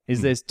it,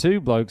 is there's two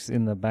blokes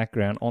in the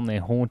background on their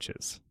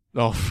haunches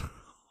Oh,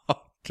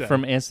 okay.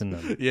 from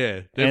Essendon.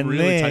 Yeah, they've And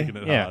really they're- taken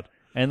it yeah, hard.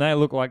 And they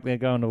look like they're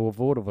going to a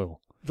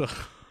vaudeville.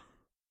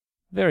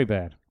 Very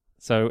bad.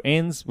 So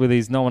ends with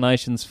his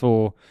nominations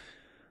for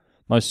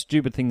most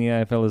stupid thing the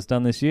AFL has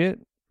done this year.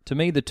 To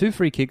me, the two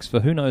free kicks for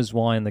who knows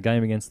why in the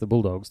game against the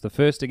Bulldogs, the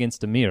first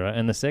against Amira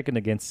and the second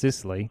against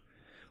Sicily,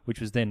 which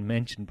was then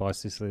mentioned by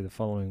Sicily the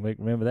following week.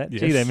 Remember that?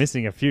 Yes. Gee, they're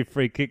missing a few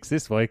free kicks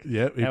this week.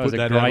 Yeah, he was put a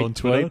that out great on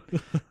Twitter.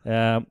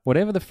 tweet.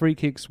 Whatever the free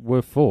kicks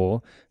were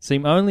for,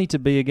 seem only to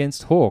be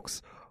against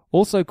Hawks.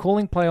 Also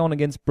calling play on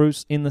against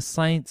Bruce in the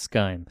Saints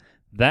game.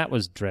 That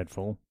was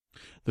dreadful.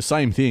 The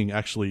same thing,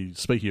 actually,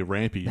 speaking of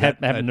Rampy.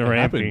 That happened to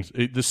Rampy.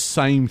 happened. The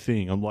same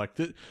thing. I'm like,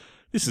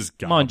 this is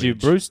garbage. Mind you,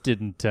 Bruce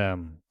didn't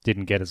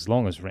get as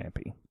long as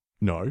Rampy.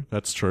 No,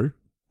 that's true.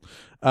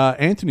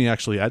 Anthony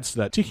actually adds to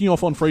that, ticking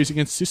off on frees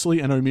against Sicily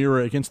and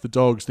O'Meara against the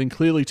Dogs, then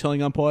clearly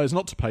telling umpires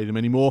not to pay them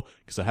anymore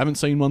because I haven't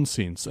seen one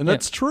since. And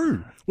that's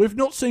true. We've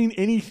not seen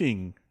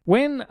anything.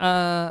 When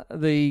are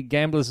the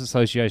Gamblers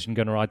Association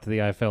going to write to the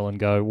AFL and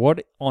go,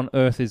 what on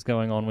earth is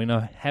going on? We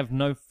have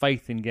no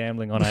faith in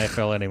gambling on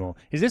AFL anymore.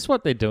 Is this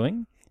what they're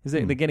doing? Is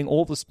they're getting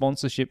all the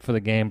sponsorship for the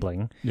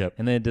gambling, Yep.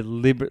 and they're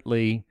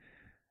deliberately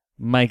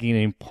making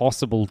it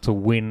impossible to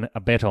win a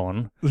bet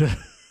on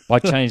by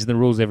changing the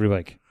rules every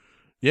week?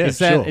 Yeah,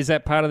 Is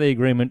that part of the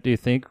agreement, do you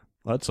think?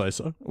 I'd say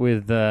so.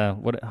 With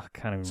what I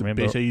can't even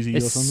remember. Bet Easy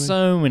There's or something?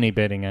 so many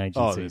betting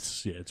Oh,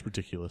 agencies. it's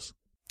ridiculous.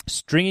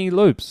 Stringy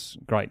Loops,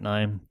 great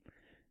name.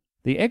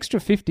 The extra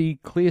 50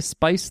 clear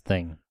space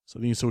thing. So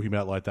I think he's talking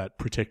about like that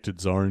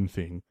protected zone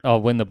thing. Oh,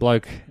 when the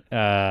bloke,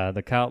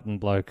 the Carlton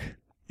bloke,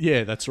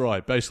 Yeah, that's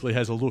right. Basically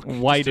has a look.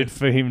 waited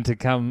for him to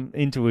come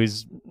into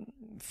his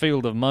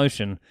field of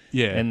motion,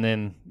 Yeah. and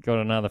then got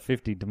another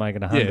 50 to make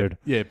it 100.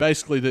 Yeah,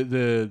 basically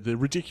the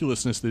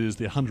ridiculousness that is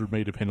the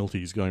 100-metre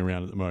penalties going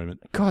around at the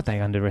moment. God, they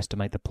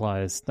underestimate the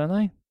players, don't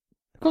they?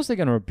 Of course they're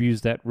going to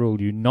abuse that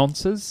rule, you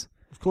nonces.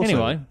 Of course.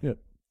 Anyway. they do.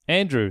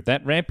 Andrew,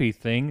 that Rampy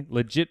thing,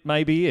 legit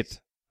may be it.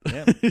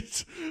 Yeah.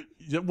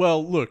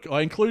 Well, look,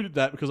 I included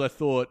that because I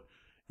thought,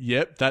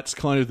 yep, that's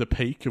kind of the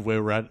peak of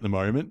where we're at the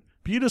moment.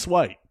 But you just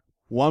wait.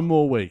 One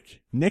more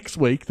week. Next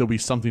week, there'll be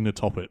something to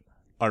top it.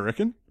 I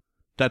reckon.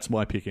 That's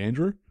my pick,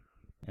 Andrew.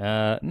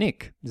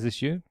 Nick, is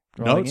this you?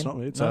 No, writing it's in? not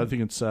me. No? I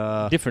think it's...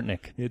 Different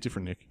Nick. Yeah,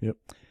 different Nick. Yep.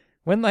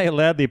 When they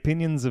allowed the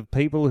opinions of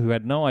people who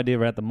had no idea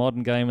about the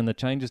modern game and the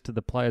changes to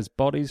the players'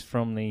 bodies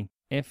from the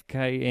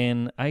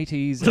FKN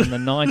 80s and the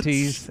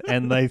 90s,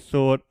 and they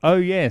thought, oh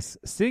yes,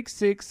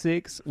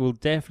 666 will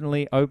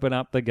definitely open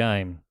up the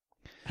game.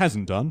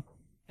 Hasn't done.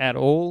 At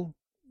all.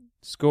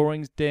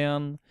 Scoring's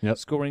down. Yep.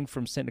 Scoring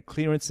from centre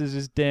clearances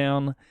is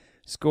down.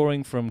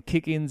 Scoring from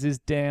kick-ins is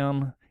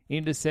down.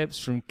 Intercepts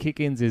from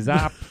kick-ins is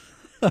up.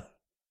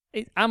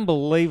 It's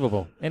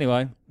unbelievable.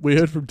 Anyway. We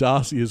heard from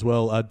Darcy as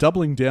well,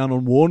 doubling down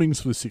on warnings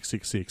for the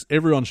 666.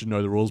 Everyone should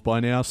know the rules by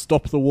now.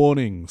 Stop the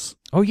warnings.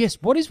 Oh, yes.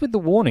 What is with the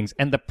warnings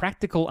and the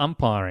practical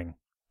umpiring?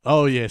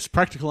 Oh, yes.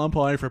 Practical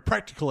umpiring for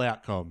practical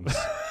outcomes.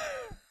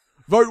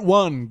 Vote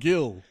 1,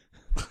 Gil.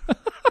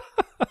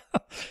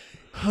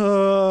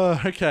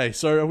 Okay,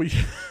 so are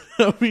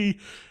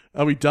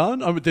we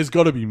done? I mean, there's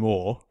got to be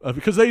more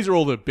because these are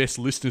all the best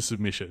listener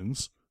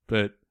submissions,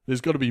 but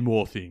there's got to be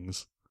more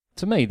things.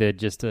 To me, they're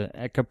just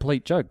a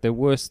complete joke. They're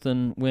worse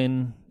than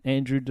when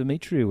Andrew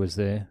Demetriou was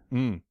there.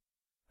 Mm.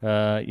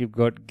 You've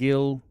got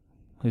Gil,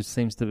 who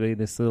seems to be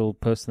this little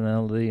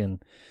personality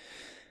and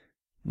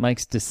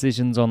makes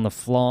decisions on the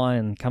fly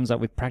and comes up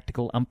with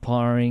practical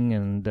umpiring,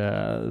 and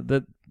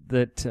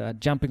that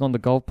jumping on the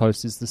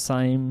goalpost is the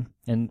same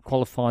and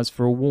qualifies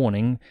for a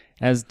warning,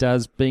 as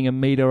does being a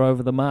metre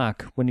over the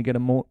mark when you get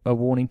a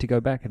warning to go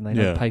back and they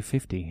don't pay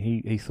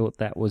 50. He thought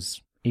that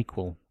was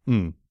equal.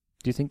 Mm.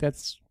 Do you think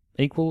that's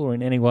equal, or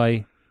in any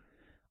way?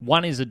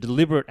 One is a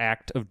deliberate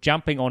act of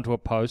jumping onto a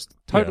post,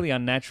 totally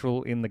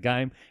unnatural in the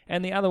game,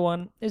 and the other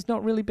one is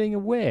not really being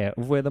aware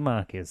of where the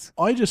mark is.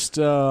 I just,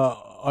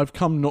 I've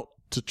come not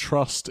to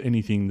trust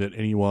anything that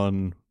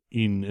anyone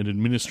in an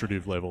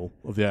administrative level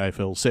of the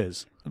AFL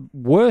says.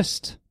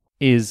 Worst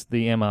is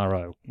the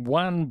MRO.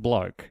 One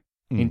bloke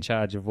in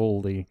charge of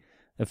all the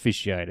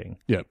officiating.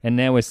 Yep. And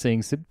now we're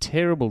seeing some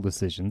terrible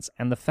decisions,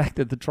 and the fact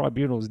that the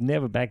tribunal is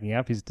never backing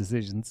up his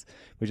decisions,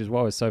 which is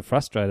why we're so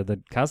frustrated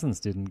that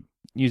Cousins didn't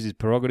use his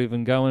prerogative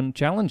and go and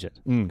challenge it,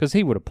 because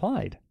he would have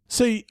played.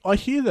 See, I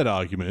hear that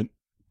argument,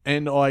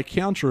 and I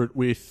counter it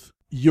with,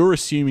 you're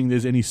assuming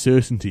there's any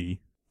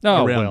certainty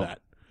around that.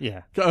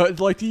 Yeah.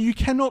 Like, you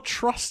cannot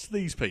trust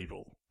these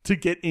people to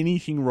get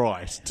anything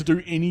right, to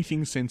do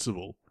anything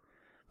sensible.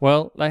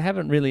 Well, they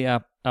haven't really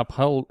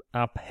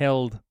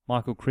upheld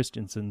Michael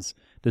Christensen's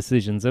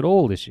decisions at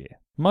all this year.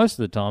 Most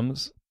of the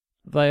times,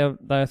 they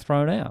are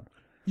thrown out.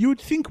 You would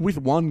think with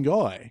one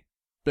guy,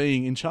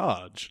 being in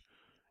charge,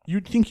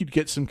 you'd think you'd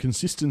get some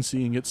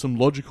consistency and get some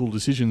logical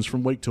decisions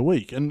from week to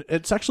week. And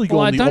it's actually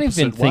gone the opposite way. I don't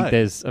even think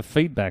there's a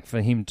feedback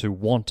for him to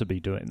want to be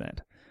doing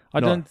that. I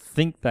don't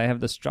think they have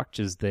the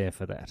structures there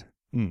for that.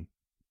 Mm.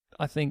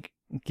 I think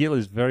Gill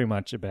is very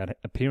much about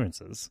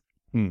appearances.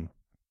 Mm.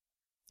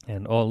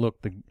 And,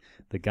 look,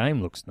 the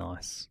game looks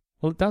nice.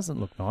 Well, it doesn't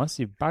look nice.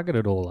 You've buggered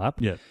it all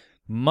up. Yeah.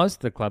 Most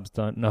of the clubs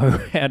don't know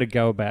how to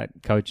go about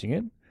coaching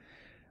it.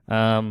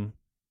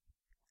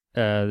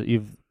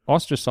 You've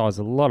ostracised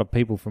a lot of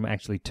people from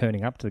actually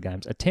turning up to the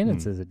games.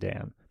 Attendances are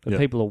down, but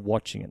people are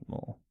watching it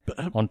more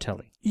on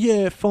telly.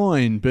 Yeah,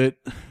 fine, but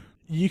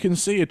you can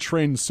see a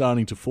trend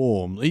starting to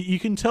form. You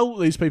can tell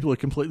that these people are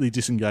completely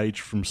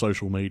disengaged from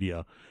social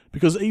media,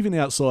 because even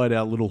outside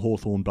our little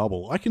Hawthorn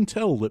bubble, I can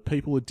tell that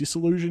people are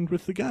disillusioned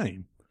with the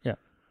game. Yeah.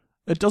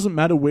 It doesn't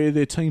matter where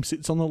their team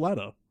sits on the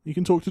ladder. You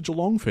can talk to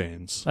Geelong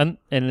fans. And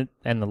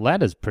the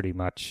ladder's pretty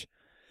much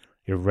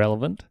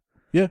irrelevant.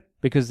 Yeah.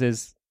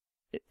 Because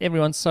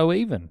everyone's so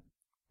even.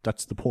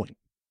 That's the point.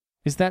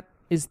 Is that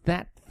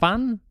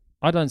fun?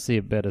 I don't see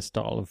a better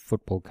style of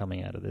football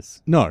coming out of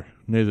this. No,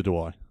 neither do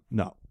I.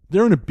 No.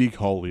 They're in a big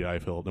hole, the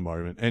AFL, at the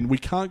moment, and we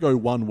can't go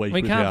 1 week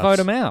without... We can't vote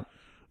them out.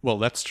 Well,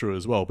 that's true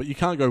as well, but you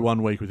can't go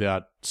 1 week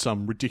without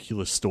some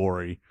ridiculous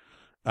story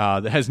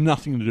that has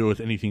nothing to do with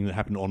anything that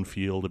happened on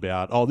field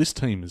about, this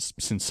team is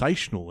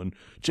sensational, and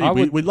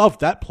we loved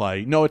that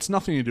play. No, it's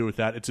nothing to do with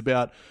that. It's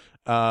about...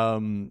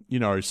 some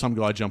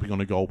guy jumping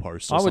on a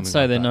goalpost. I would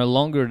say they're no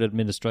longer an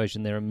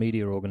administration; they're a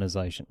media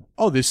organisation.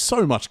 Oh, there's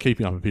so much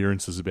keeping up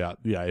appearances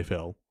about the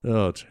AFL.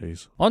 Oh,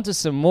 jeez. On to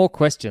some more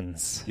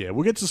questions. Yeah,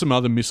 we'll get to some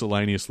other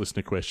miscellaneous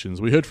listener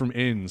questions. We heard from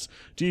Enns.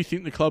 Do you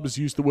think the club has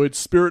used the word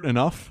spirit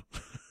enough?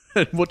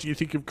 And what do you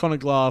think of Connor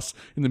Glass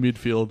in the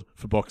midfield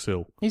for Box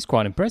Hill? He's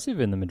quite impressive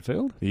in the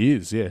midfield. He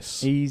is,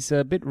 yes. He's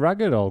a bit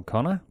rugged, old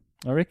Connor.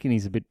 I reckon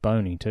he's a bit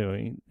bony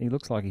too. He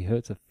looks like he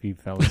hurts a few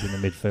fellas in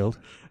the midfield.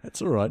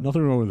 That's all right.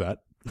 Nothing wrong with that.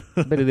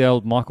 A bit of the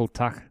old Michael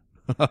Tuck.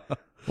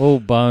 All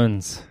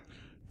bones.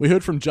 We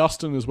heard from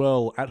Justin as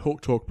well at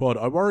Hawk Talk Pod.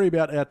 I worry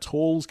about our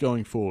talls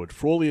going forward.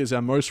 Frawley is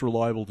our most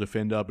reliable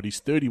defender, but he's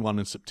 31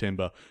 in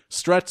September.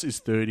 Strats is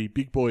 30.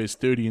 Big Boy is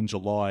 30 in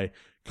July.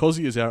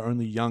 Cozzy is our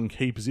only young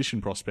key position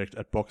prospect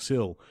at Box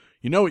Hill.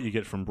 You know what you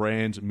get from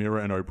Brand, Mirror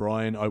and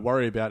O'Brien. I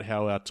worry about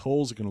how our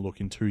talls are going to look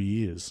in 2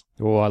 years.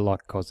 Oh, I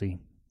like Cozzy.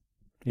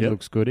 He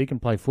looks good. He can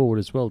play forward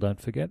as well, don't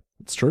forget.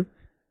 It's true.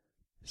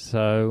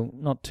 So,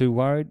 not too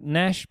worried.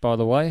 Nash, by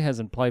the way,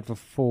 hasn't played for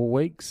 4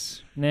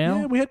 weeks now.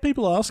 Yeah, we had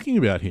people asking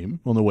about him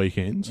on the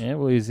weekends. Yeah,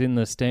 well, he's in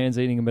the stands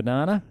eating a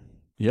banana.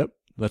 Yep.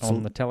 That's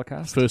on the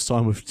telecast. First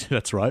time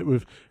that's right.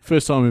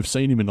 First time we've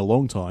seen him in a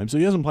long time. So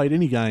he hasn't played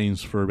any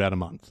games for about a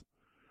month.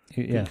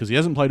 Yeah. Because he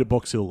hasn't played at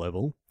Box Hill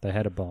level. They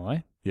had a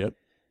bye. Yep.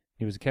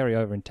 He was a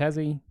carryover in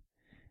Tassie,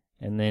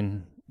 and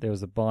then there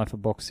was a bye for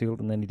Box Hill,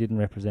 and then he didn't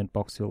represent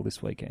Box Hill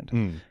this weekend.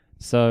 Mm.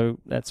 So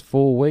that's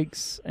 4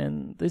 weeks,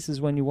 and this is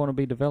when you want to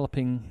be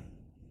developing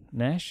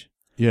Nash.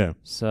 Yeah.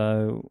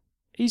 So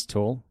he's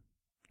tall,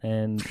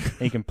 and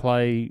he can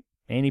play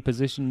any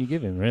position you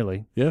give him,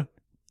 really. Yeah.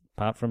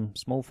 Apart from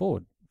small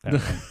forward.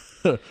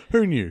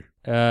 Who knew?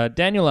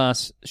 Daniel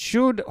asks,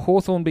 should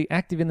Hawthorn be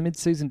active in the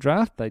mid-season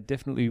draft? They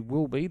definitely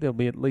will be. There'll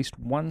be at least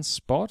one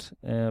spot,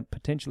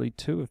 potentially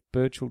 2 if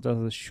Birchall does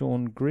a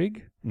Sean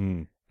Grigg.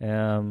 Mm.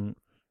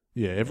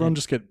 Yeah, everyone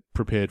just get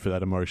prepared for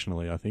that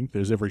emotionally, I think.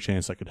 There's every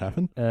chance that could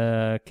happen.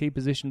 Key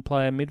position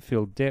player,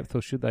 midfield depth,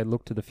 or should they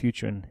look to the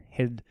future and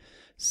head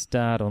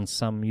start on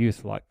some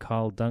youth like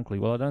Kyle Dunkley?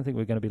 Well, I don't think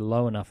we're going to be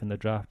low enough in the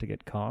draft to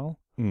get Kyle,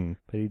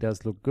 but he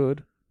does look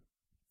good.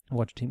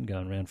 Watched him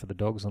going around for the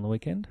Dogs on the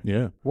weekend.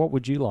 Yeah. What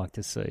would you like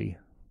to see?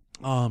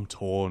 Oh, I'm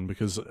torn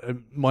because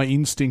my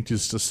instinct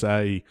is to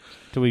say...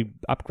 Do we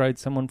upgrade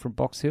someone from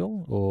Box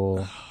Hill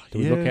or do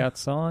we look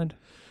outside?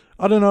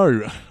 I don't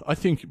know. I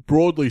think,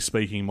 broadly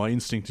speaking, my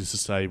instinct is to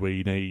say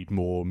we need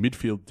more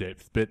midfield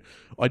depth, but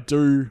I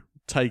do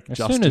take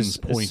Justin's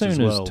point as well. As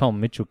soon as Tom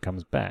Mitchell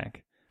comes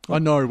back. I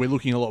know, we're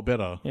looking a lot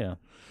better. Yeah.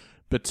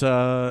 But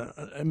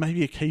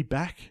maybe a key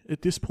back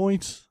at this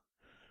point?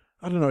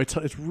 I don't know.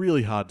 It's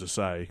really hard to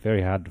say.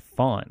 Very hard to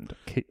find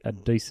a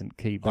decent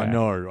key back. I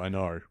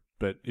know.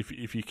 But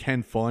if you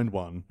can find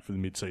one for the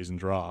mid-season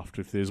draft,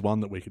 if there's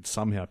one that we could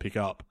somehow pick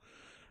up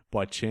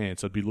by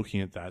chance, I'd be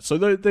looking at that. So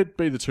that'd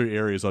be the 2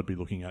 areas I'd be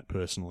looking at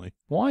personally.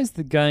 Why is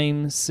the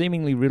game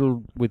seemingly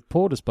riddled with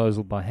poor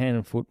disposal by hand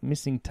and foot,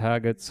 missing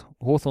targets,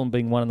 Hawthorn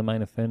being one of the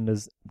main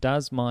offenders?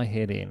 Does my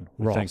head in?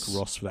 Ross. Thank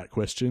Ross for that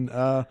question.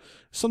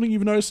 Something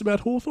you've noticed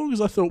about Hawthorn?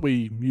 Because I thought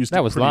we used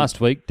that was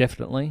last week,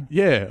 definitely.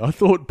 Yeah, I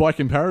thought by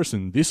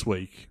comparison this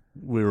week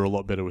we were a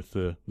lot better with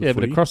the yeah,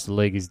 footy. But across the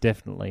league is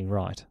definitely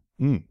right.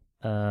 Mm.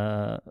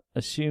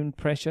 Assumed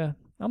pressure?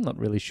 I'm not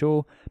really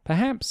sure.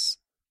 Perhaps...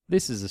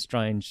 This is a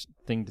strange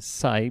thing to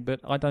say, but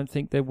I don't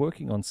think they're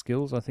working on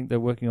skills. I think they're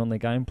working on their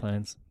game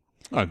plans.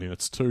 I don't think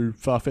that's too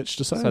far-fetched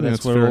to say. So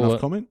that's fair enough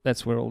comment.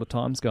 That's where all the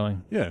time's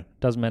going. Yeah.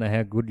 Doesn't matter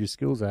how good your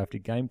skills are after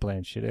your game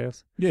plan shit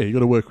house. Yeah, you got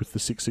to work with the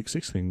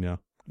 666 thing now.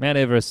 Mount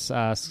Everest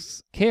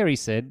asks, Carey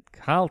said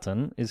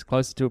Carlton is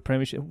closer to a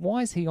premiership.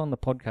 Why is he on the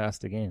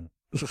podcast again?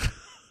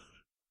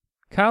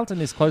 Carlton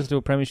is closer to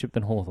a premiership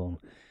than Hawthorn,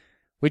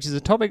 which is a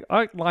topic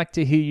I'd like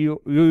to hear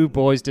you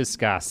boys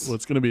discuss. Well,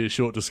 it's going to be a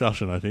short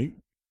discussion, I think.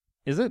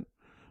 Is it?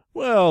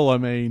 Well, I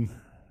mean,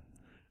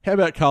 how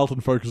about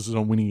Carlton focuses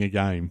on winning a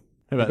game?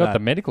 How We've about got the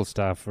medical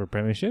staff for a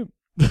premiership.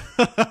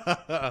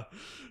 that?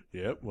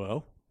 Yeah,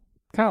 well.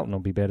 Carlton will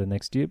be better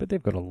next year, but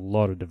they've got a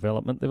lot of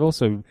development. They've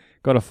also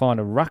got to find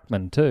a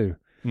ruckman too.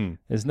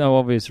 There's no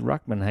obvious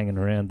ruckman hanging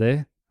around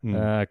there.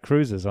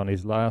 Cruiser's on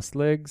his last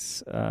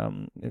legs.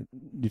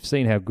 You've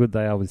seen how good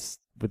they are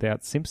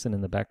without Simpson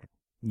in the back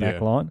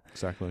line.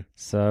 Exactly.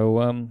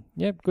 So,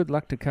 good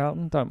luck to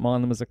Carlton. Don't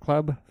mind them as a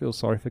club. Feel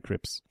sorry for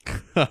Cripps.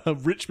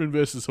 Richmond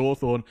versus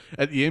Hawthorn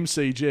at the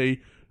MCG.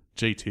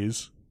 Gee,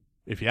 Tiz,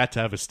 if you had to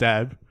have a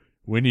stab,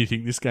 when do you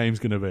think this game's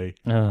going to be?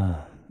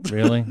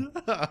 Really?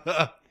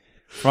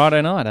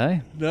 Friday night, eh?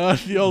 No,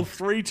 the old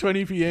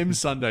 3:20 p.m.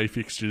 Sunday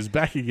fixtures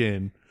back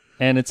again.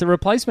 And it's a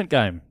replacement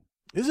game.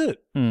 Is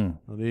it? Well,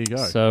 there you go.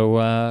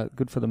 So,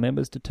 good for the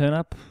members to turn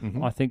up.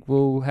 I think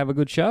we'll have a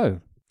good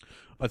show.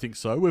 I think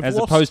so. As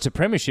opposed to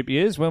premiership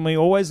years when we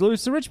always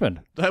lose to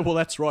Richmond. Well,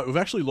 that's right. We've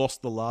actually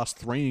lost the last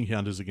 3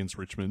 encounters against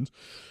Richmond.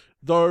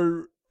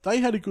 Though they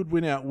had a good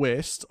win out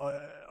west,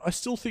 I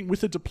still think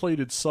with a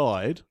depleted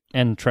side...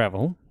 And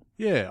travel.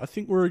 Yeah, I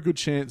think we're a good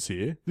chance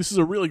here. This is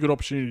a really good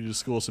opportunity to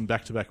score some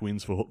back-to-back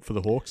wins for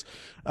the Hawks.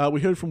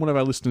 We heard from one of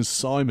our listeners,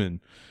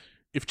 Simon.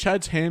 If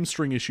Chad's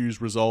hamstring issues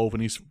resolve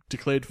and he's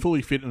declared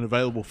fully fit and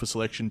available for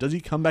selection, does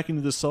he come back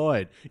into the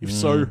side? If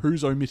so,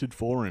 who's omitted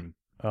for him?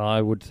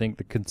 I would think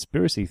the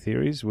conspiracy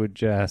theories would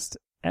just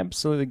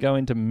absolutely go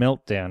into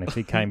meltdown if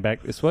he came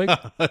back this week.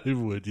 It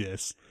would,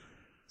 yes.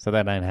 So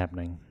that ain't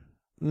happening.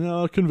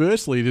 No,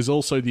 conversely, there's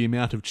also the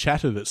amount of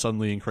chatter that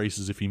suddenly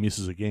increases if he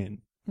misses again.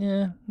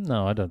 Yeah,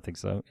 no, I don't think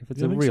so. If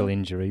it's a real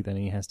injury, then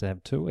he has to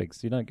have 2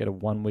 weeks. You don't get a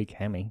 1-week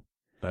hammy.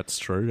 That's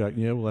true.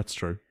 Yeah, well, that's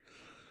true.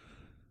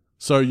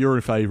 So you're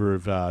in favour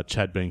of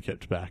Chad being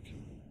kept back?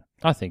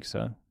 I think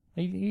so.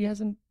 He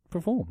hasn't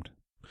performed.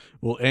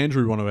 Well,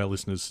 Andrew, one of our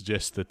listeners,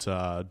 suggests that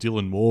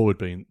Dylan Moore would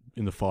be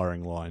in the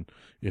firing line.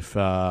 If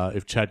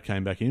Chad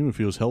came back in, if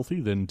he was healthy,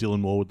 then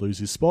Dylan Moore would lose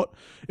his spot.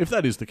 If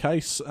that is the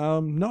case, no,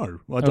 I don't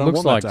want that to happen. It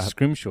looks like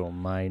Scrimshaw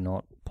may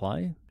not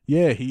play.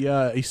 Yeah,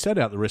 he sat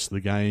out the rest of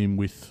the game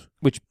with...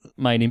 Which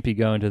made Impey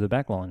go into the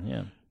back line,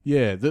 yeah.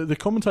 Yeah, the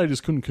commentators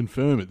couldn't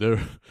confirm it.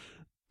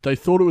 They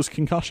thought it was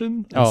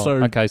concussion.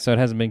 Okay, so it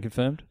hasn't been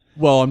confirmed?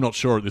 Well, I'm not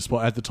sure at this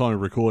point. At the time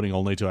of recording,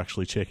 I'll need to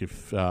actually check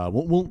if...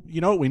 well,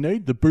 you know what we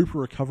need? The Booper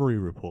recovery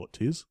report,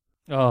 Tiz.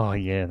 Oh,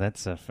 yeah,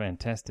 that's a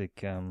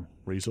fantastic...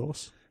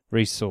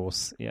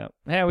 Resource, yeah.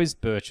 How is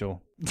Birchall?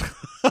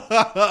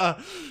 Yeah,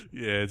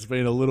 it's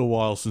been a little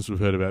while since we've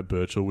heard about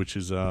Birchall, which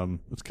is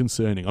it's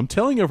concerning. I'm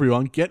telling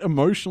everyone, get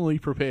emotionally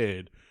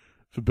prepared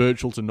for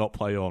Birchall to not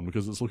play on,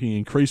 because it's looking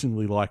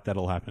increasingly like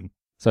that'll happen.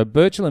 So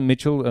Birchall and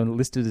Mitchell are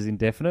listed as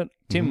indefinite.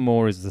 Tim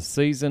Moore is the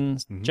season.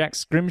 Jack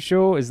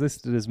Scrimshaw is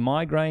listed as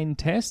migraine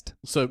test.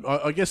 So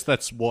I guess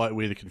that's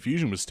where the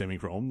confusion was stemming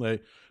from. They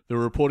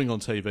were reporting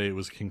on TV it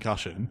was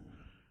concussion,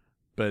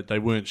 but they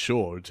weren't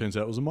sure. It turns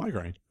out it was a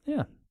migraine.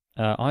 Yeah.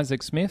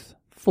 Isaac Smith,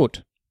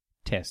 foot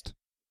test.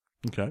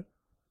 Okay.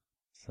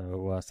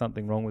 So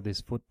something wrong with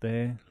his foot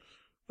there.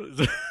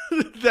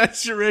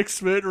 That's your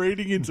expert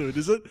reading into it,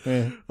 is it?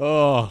 Yeah.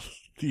 Oh,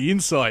 the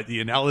insight, the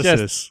analysis.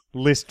 Just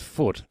list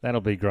foot.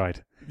 That'll be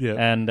great. Yeah.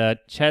 And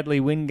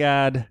Chadley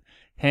Wingard,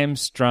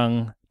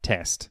 hamstrung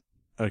test.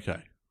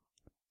 Okay.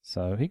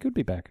 So he could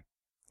be back.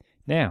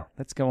 Now,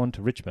 let's go on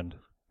to Richmond.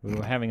 We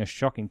were having a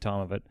shocking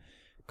time of it.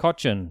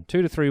 Cochin,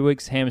 2 to 3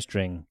 weeks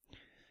hamstring.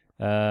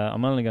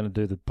 I'm only going to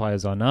do the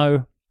players I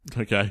know.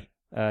 Okay.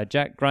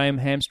 Jack Graham,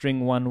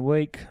 hamstring 1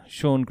 week.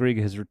 Sean Grigg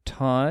has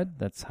retired.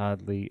 That's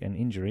hardly an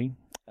injury.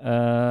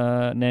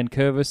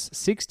 Nankervis,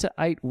 6 to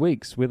 8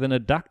 weeks with an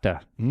adductor.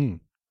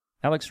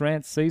 Alex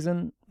Rance,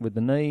 season with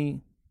the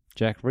knee.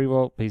 Jack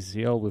Rewalt,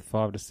 PCL with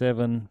 5 to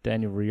 7.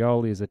 Daniel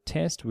Rioli is a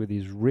test with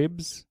his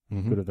ribs.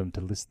 Good of them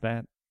to list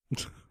that.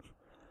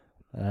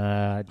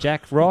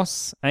 Jack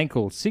Ross,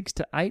 ankle, 6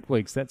 to 8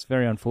 weeks. That's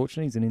very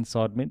unfortunate. He's an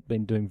inside mid,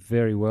 been doing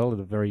very well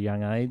at a very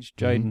young age.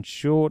 Jaden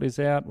Short is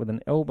out with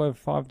an elbow,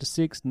 5 to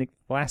 6. Nick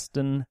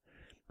Blaston,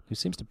 who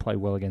seems to play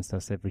well against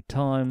us every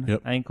time,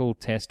 ankle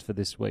test for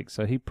this week,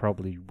 so he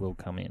probably will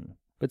come in.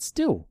 But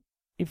still,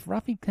 if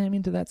Ruffy came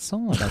into that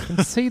side, I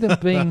can see them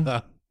being...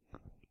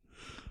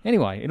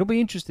 Anyway, it'll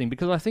be interesting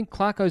because I think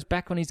Clarko's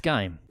back on his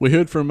game. We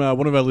heard from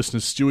one of our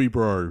listeners, Stewie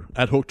Bro,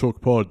 at Hawk Talk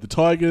Pod. The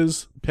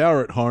Tigers,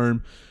 power at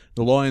home,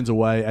 the Lions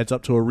away, adds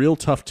up to a real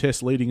tough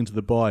test leading into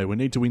the bye. We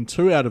need to win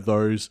 2 out of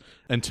those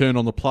and turn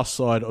on the plus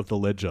side of the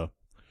ledger.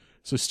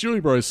 So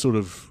Stewie Bro's sort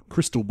of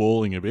crystal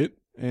balling a bit,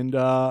 and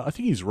I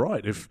think he's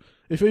right. If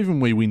even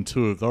we win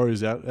 2 of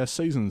those, our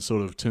season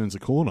sort of turns a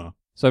corner.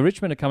 So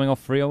Richmond are coming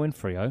off Freo in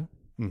Freo,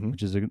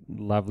 which is a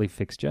lovely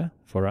fixture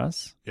for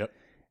us. Yep.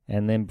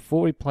 And then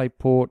before we play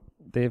Port,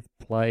 they've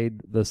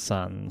played the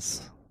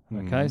Suns.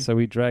 Okay, so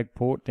we drag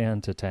Port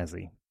down to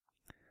Tassie.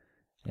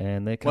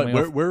 And they're Wait,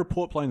 coming where are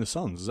Port playing the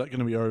Suns? Is that going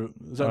to be over over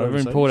in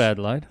overseas? Port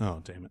Adelaide.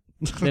 Oh, damn it.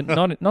 They're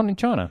not in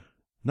China.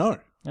 No,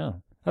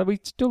 Oh. Are we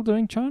still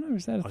doing China?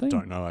 Is that a I thing?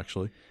 don't know,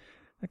 actually.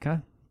 Okay.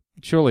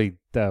 Surely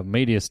the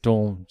media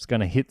storm's going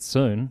to hit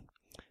soon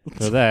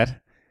for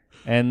that.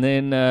 And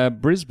then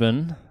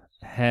Brisbane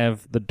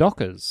have the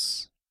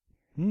Dockers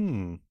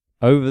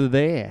over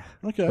there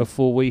Okay.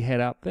 before we head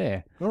up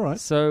there. All right.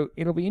 So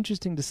it'll be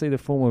interesting to see the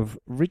form of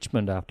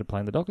Richmond after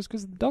playing the Dockers,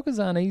 because the Dockers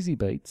aren't easy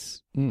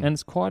beats, and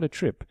it's quite a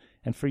trip.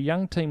 And for a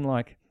young team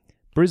like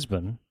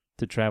Brisbane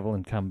to travel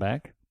and come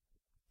back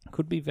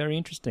could be very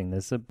interesting.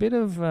 There's a bit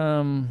of,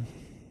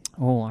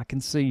 I can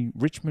see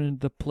Richmond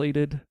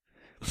depleted.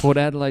 Port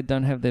Adelaide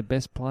don't have their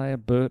best player,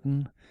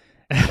 Burton.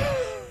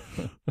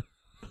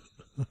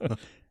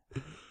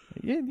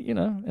 Yeah,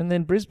 and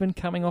then Brisbane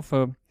coming off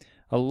a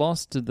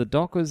loss to the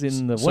Dockers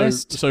in the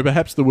West. So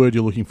perhaps the word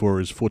you're looking for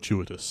is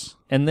fortuitous.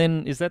 And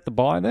then, is that the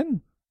bye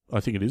then? I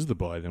think it is the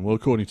bye then. Well,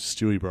 according to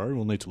Stewie, bro,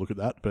 we'll need to look at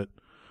that. But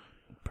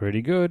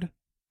Pretty good.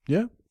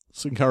 yeah,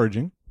 it's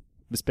encouraging.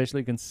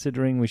 Especially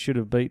considering we should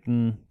have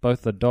beaten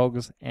both the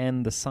Dogs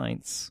and the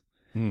Saints.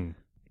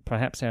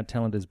 Perhaps our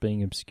talent is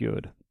being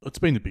obscured. It's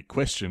been the big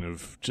question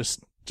of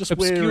just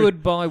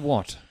Obscured by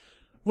what?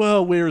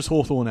 where is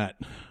Hawthorn at?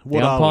 What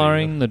the are we?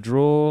 umpiring, the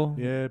draw.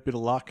 Yeah, a bit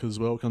of luck as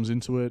well comes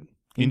into it.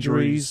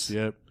 Injuries.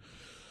 Yep.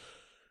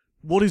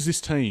 What is this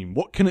team?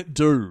 What can it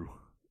do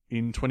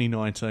in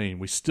 2019?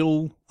 We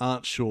still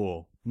aren't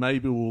sure.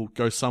 Maybe we'll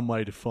go some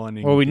way to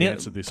finding the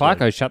answer this week.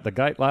 Clarko shut the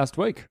gate last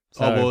week.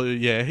 So. Oh, well,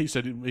 yeah, he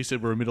said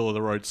we're a middle of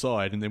the road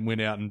side and then went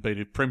out and beat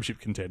a premiership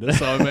contender.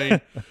 So, I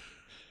mean,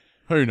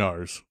 who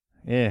knows?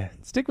 Yeah,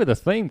 stick with the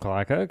theme,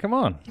 Clarko. Come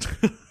on.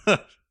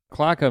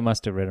 Clarko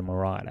must have read a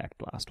riot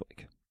act last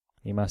week.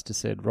 He must have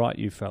said, right,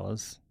 you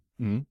fellas,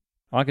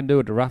 I can do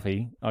it to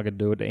Ruffy. I can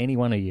do it to any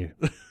one of you.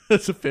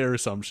 That's a fair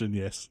assumption,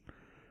 yes.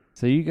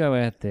 So you go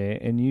out there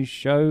and you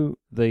show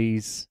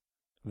these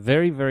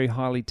very, very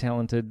highly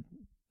talented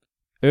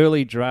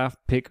early draft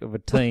pick of a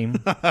team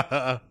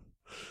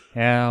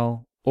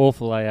how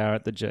awful they are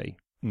at the G.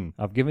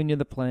 I've given you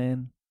the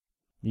plan.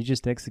 You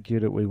just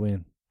execute it, we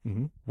win.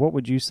 What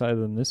would you say to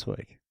them this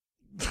week?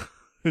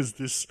 Is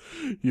this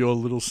your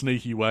little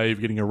sneaky way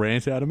of getting a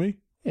rant out of me?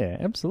 Yeah,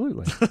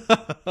 absolutely.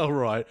 All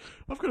right.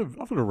 I've got a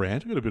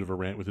rant. I've got a bit of a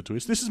rant with a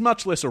twist. This is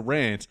much less a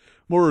rant,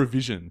 more a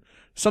vision.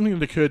 Something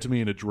that occurred to me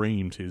in a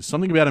dream, Tiz.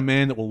 Something about a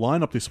man that will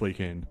line up this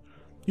weekend.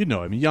 You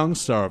know him, a young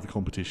star of the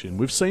competition.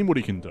 We've seen what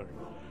he can do.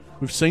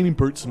 We've seen him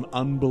boot some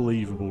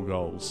unbelievable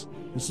goals.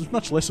 This is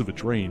much less of a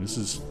dream. This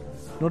is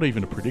not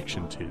even a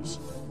prediction, Tiz.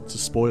 It's a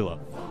spoiler.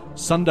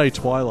 Sunday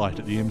twilight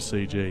at the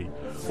MCG.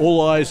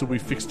 All eyes will be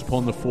fixed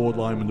upon the forward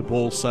line when the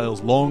ball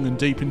sails long and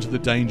deep into the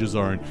danger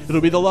zone.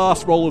 It'll be the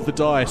last roll of the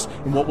dice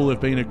in what will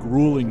have been a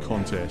grueling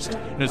contest.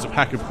 And as a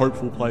pack of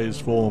hopeful players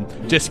form,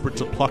 desperate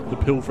to pluck the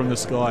pill from the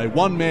sky,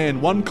 one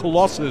man, one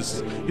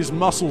colossus, his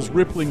muscles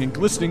rippling and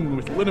glistening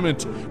with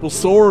liniment, will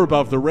soar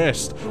above the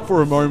rest.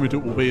 For a moment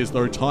it will be as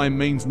though time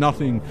means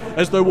nothing,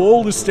 as though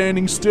all is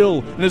standing still,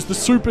 and as the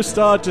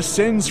superstar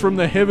descends from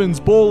the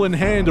heavens, ball in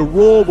hand, a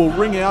roar will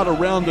ring out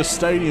around the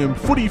stadium.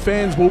 Footy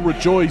fans will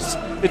rejoice.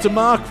 It's a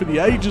mark for the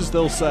ages,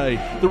 they'll say.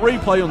 The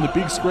replay on the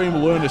big screen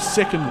will earn a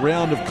second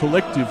round of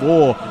collective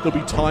awe. There'll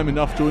be time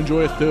enough to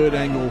enjoy a third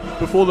angle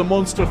before the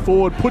monster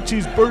forward puts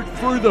his boot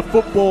through the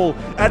football,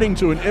 adding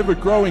to an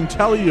ever-growing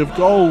tally of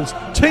goals.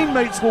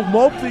 Teammates will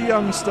mob the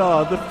young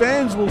star, the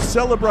fans will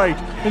celebrate,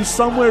 and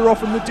somewhere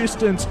off in the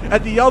distance,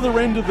 at the other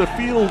end of the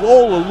field,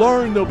 all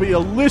alone, there'll be a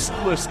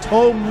listless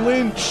Tom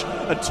Lynch.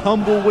 A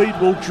tumbleweed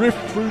will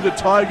drift through the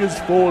Tigers'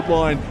 forward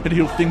line, and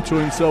he'll think to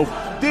himself,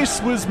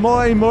 this was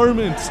my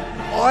moment.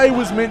 I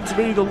was meant to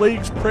be the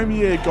league's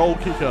premier goal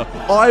kicker.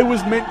 I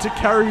was meant to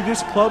carry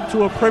this club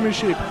to a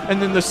premiership.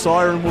 And then the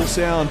siren will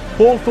sound.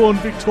 Hawthorn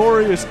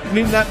victorious. And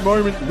in that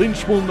moment,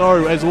 Lynch will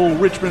know, as all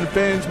Richmond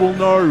fans will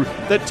know,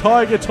 that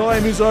Tiger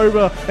time is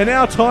over. And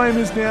our time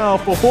is now,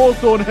 for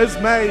Hawthorn has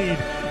made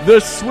the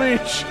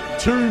switch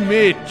to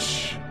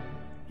Mitch.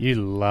 You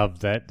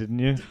loved that, didn't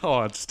you?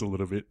 Oh, just a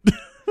little bit.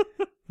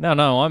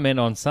 No, I meant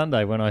on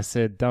Sunday when I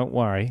said, don't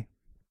worry,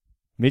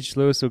 Mitch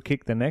Lewis will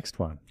kick the next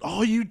one.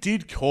 Oh, you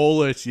did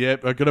call it.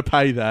 Yep, I've got to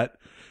pay that.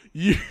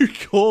 You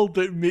called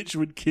that Mitch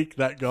would kick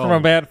that goal. From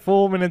about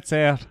 4 minutes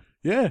out.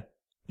 Yeah.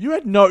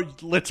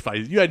 Let's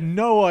face it, you had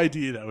no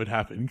idea that would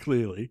happen,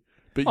 clearly.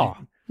 But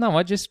No,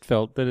 I just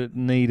felt that it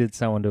needed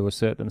someone to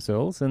assert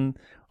themselves, and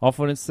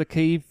often it's the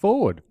key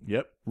forward.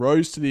 Yep.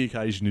 Rose to the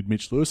occasion did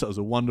Mitch Lewis. That was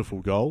a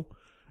wonderful goal.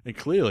 And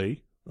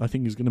clearly, I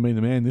think he's going to be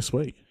the man this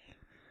week.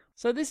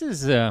 So this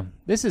is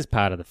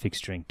part of the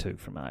fixturing too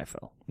from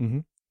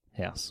AFL.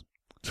 House.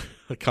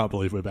 I can't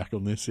believe we're back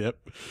on this, yep.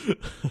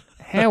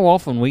 How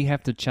often we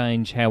have to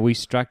change how we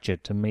structure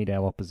to meet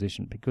our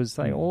opposition, because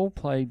they all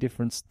play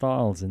different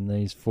styles in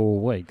these 4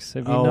 weeks.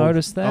 Have you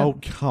noticed that? Oh,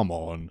 come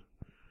on.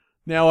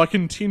 Now, I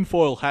can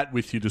tinfoil hat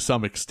with you to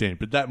some extent,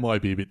 but that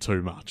might be a bit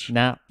too much.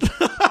 Nah.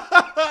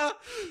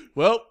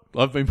 Well,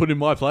 I've been put in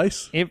my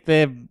place. If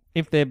they're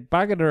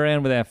buggered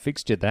around with our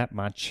fixture that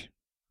much,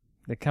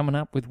 they're coming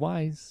up with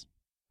ways.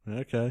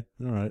 Okay,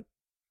 all right.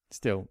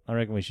 Still, I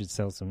reckon we should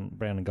sell some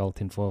brown and gold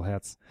tinfoil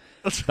hats.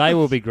 They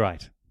will be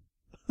great.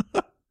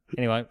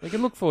 Anyway, we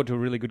can look forward to a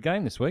really good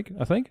game this week,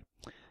 I think.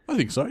 I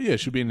think so. Yeah,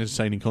 it should be an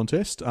entertaining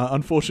contest.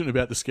 Unfortunate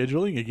about the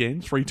scheduling.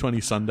 Again,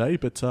 3:20 Sunday,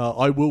 but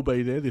I will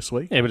be there this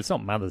week. Yeah, but it's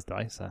not Mother's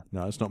Day, so...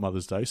 No, it's not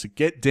Mother's Day. So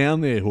get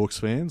down there, Hawks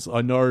fans.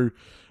 I know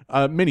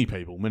many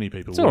people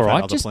It's all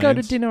right. Just go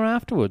to dinner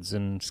afterwards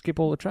and skip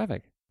all the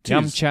traffic.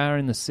 Yum Cha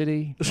in the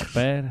city. Not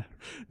bad.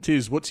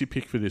 Tiz, what's your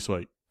pick for this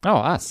week? Oh,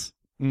 us.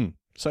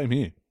 Same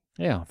here.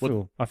 Yeah,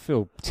 I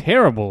feel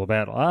terrible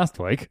about last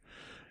week.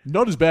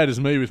 Not as bad as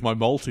me with my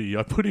multi.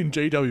 I put in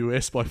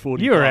GWS by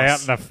 40. You were out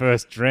in the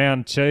first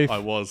round, Chief. I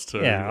was too.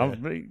 Yeah.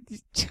 Do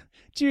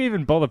you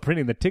even bother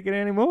printing the ticket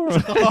anymore?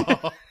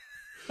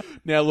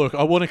 Now, look,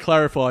 I want to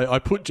clarify. I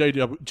put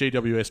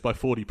GWS by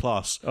 40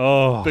 plus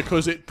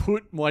because it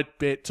put my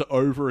bet to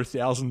over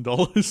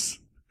 $1,000.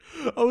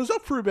 I was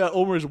up for about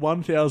almost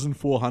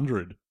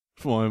 1,400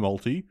 for my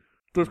multi.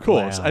 But of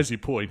course, as you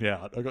point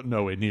out, I got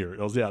nowhere near it.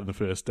 I was out in the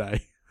first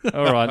day.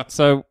 All right,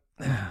 so...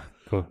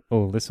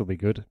 Oh, this will be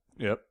good.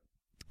 Yep.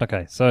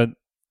 Okay, so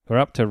we're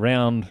up to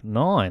round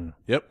 9.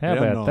 Yep. How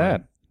about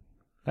that?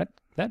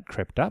 That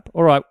crept up.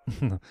 All right.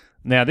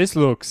 Now, this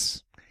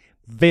looks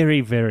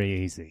very,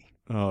 very easy.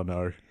 Oh,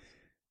 no.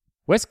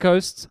 West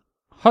Coast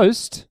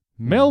host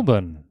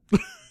Melbourne.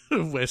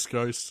 West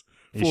Coast.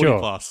 40 sure?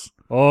 plus.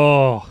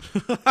 Oh,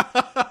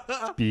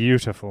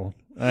 beautiful.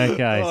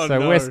 Okay, Oh, so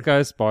no. West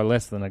Coast by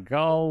less than a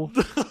goal.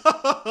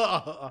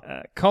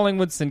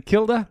 Collingwood St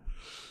Kilda.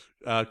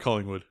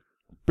 Collingwood.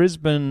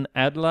 Brisbane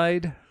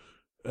Adelaide.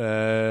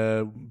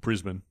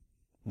 Brisbane.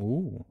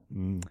 Ooh.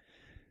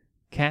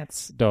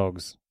 Cats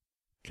Dogs.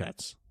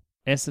 Cats.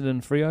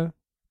 Essendon Freo.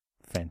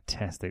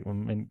 Fantastic. I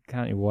mean,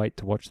 can't you wait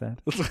to watch that?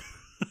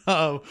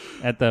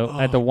 At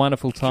the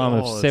wonderful time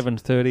of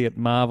 7:30 at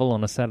Marvel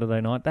on a Saturday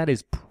night. That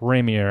is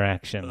premier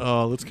action.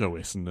 Oh, let's go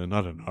Essendon.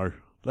 I don't know.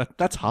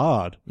 That's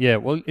hard. Yeah,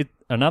 well,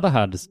 another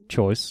hardest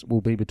choice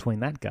will be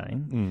between that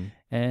game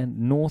and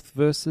North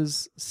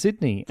versus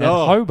Sydney at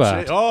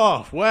Hobart.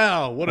 Oh,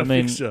 wow. What a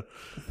fixture.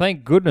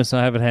 Thank goodness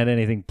I haven't had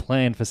anything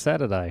planned for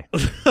Saturday.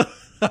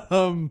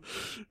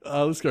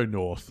 Let's go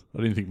North.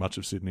 I didn't think much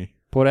of Sydney.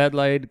 Port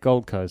Adelaide,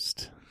 Gold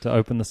Coast to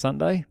open the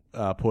Sunday.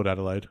 Port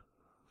Adelaide.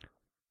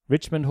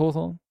 Richmond,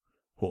 Hawthorn.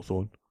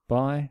 Hawthorn.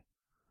 By?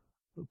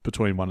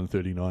 Between 1 and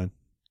 39.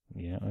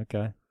 Yeah,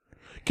 okay.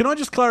 Can I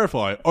just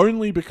clarify?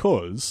 Only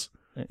because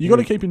you got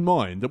to keep in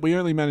mind that we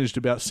only managed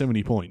about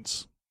 70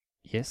 points.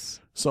 Yes.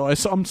 So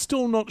I'm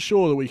still not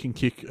sure that we can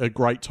kick a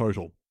great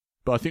total,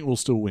 but I think we'll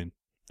still win.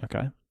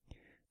 Okay.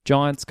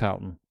 Giants,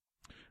 Carlton.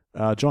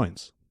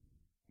 Giants.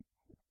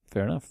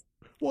 Fair enough.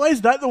 Why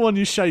is that the one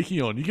you're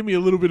shaking on? You give me a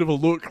little bit of a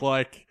look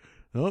like,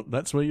 oh,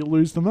 that's where you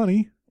lose the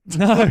money.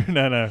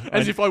 No.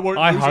 As if I won't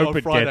lose it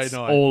on Friday gets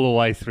night. all the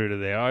way through to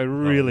there. I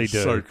really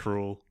do. So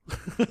cruel.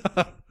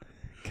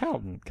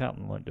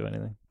 Carlton won't do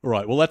anything. All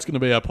right, well, that's going to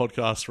be our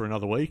podcast for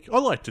another week. I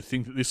like to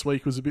think that this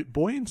week was a bit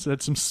buoyant,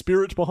 had some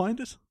spirit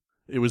behind it.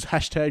 It was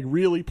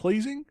 #really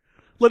pleasing.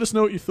 Let us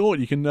know what you thought.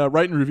 You can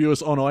rate and review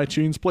us on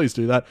iTunes. Please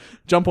do that.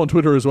 Jump on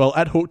Twitter as well,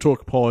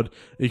 @HawkTalkPod.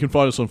 You can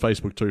find us on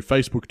Facebook too,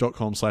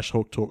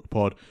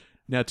 facebook.com/HawkTalkPod.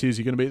 Now, Tiz,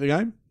 you going to be at the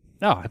game?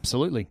 Oh,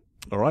 absolutely.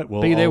 All right,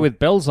 well, Be there with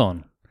bells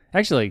on.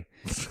 Actually,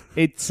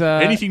 it's...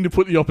 anything to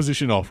put the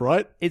opposition off,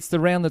 right? It's the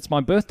round that's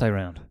my birthday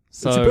round.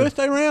 So, it's a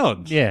birthday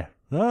round? Yeah.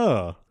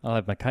 Oh. I'll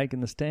have my cake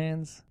in the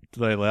stands.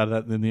 Do they allow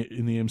that in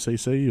the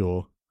MCC,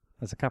 or...?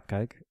 There's a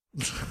cupcake.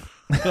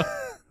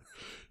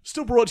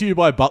 Still brought to you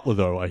by Butler,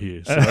 though, I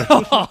hear. So.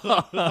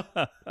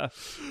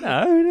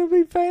 No, it'll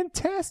be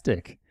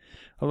fantastic.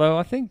 Although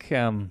I think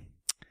about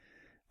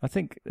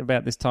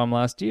this time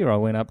last year I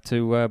went up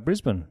to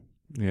Brisbane.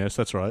 Yes,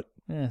 that's right.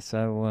 Yeah,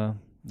 so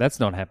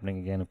that's not happening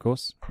again, of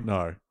course.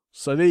 No.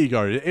 So there you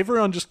go.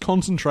 Everyone just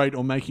concentrate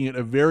on making it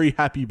a very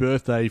happy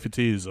birthday for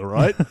Tiz, all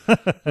right?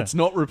 Let's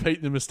not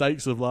repeat the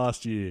mistakes of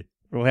last year.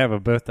 We'll have a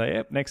birthday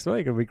app next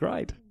week. It'll be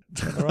great.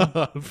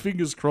 Right.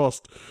 Fingers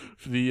crossed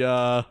for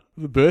the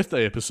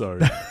birthday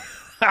episode.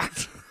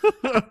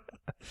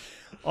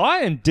 I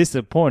am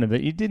disappointed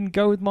that you didn't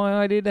go with my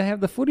idea to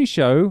have the Footy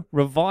Show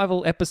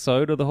revival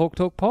episode of the Hawk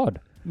Talk Pod.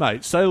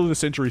 Mate, Sail of the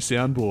Century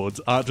soundboards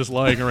aren't just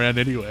lying around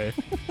anywhere.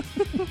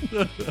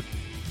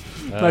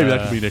 Maybe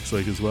that could be next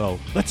week as well.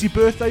 That's your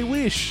birthday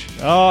wish.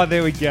 Oh,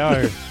 there we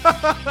go.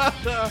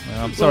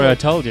 I'm sorry I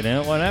told you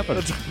now. It won't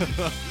happen.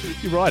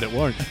 You're right, it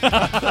won't.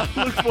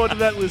 Look forward to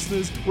that,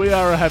 listeners. We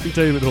are a happy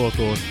team at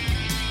Hawthorn.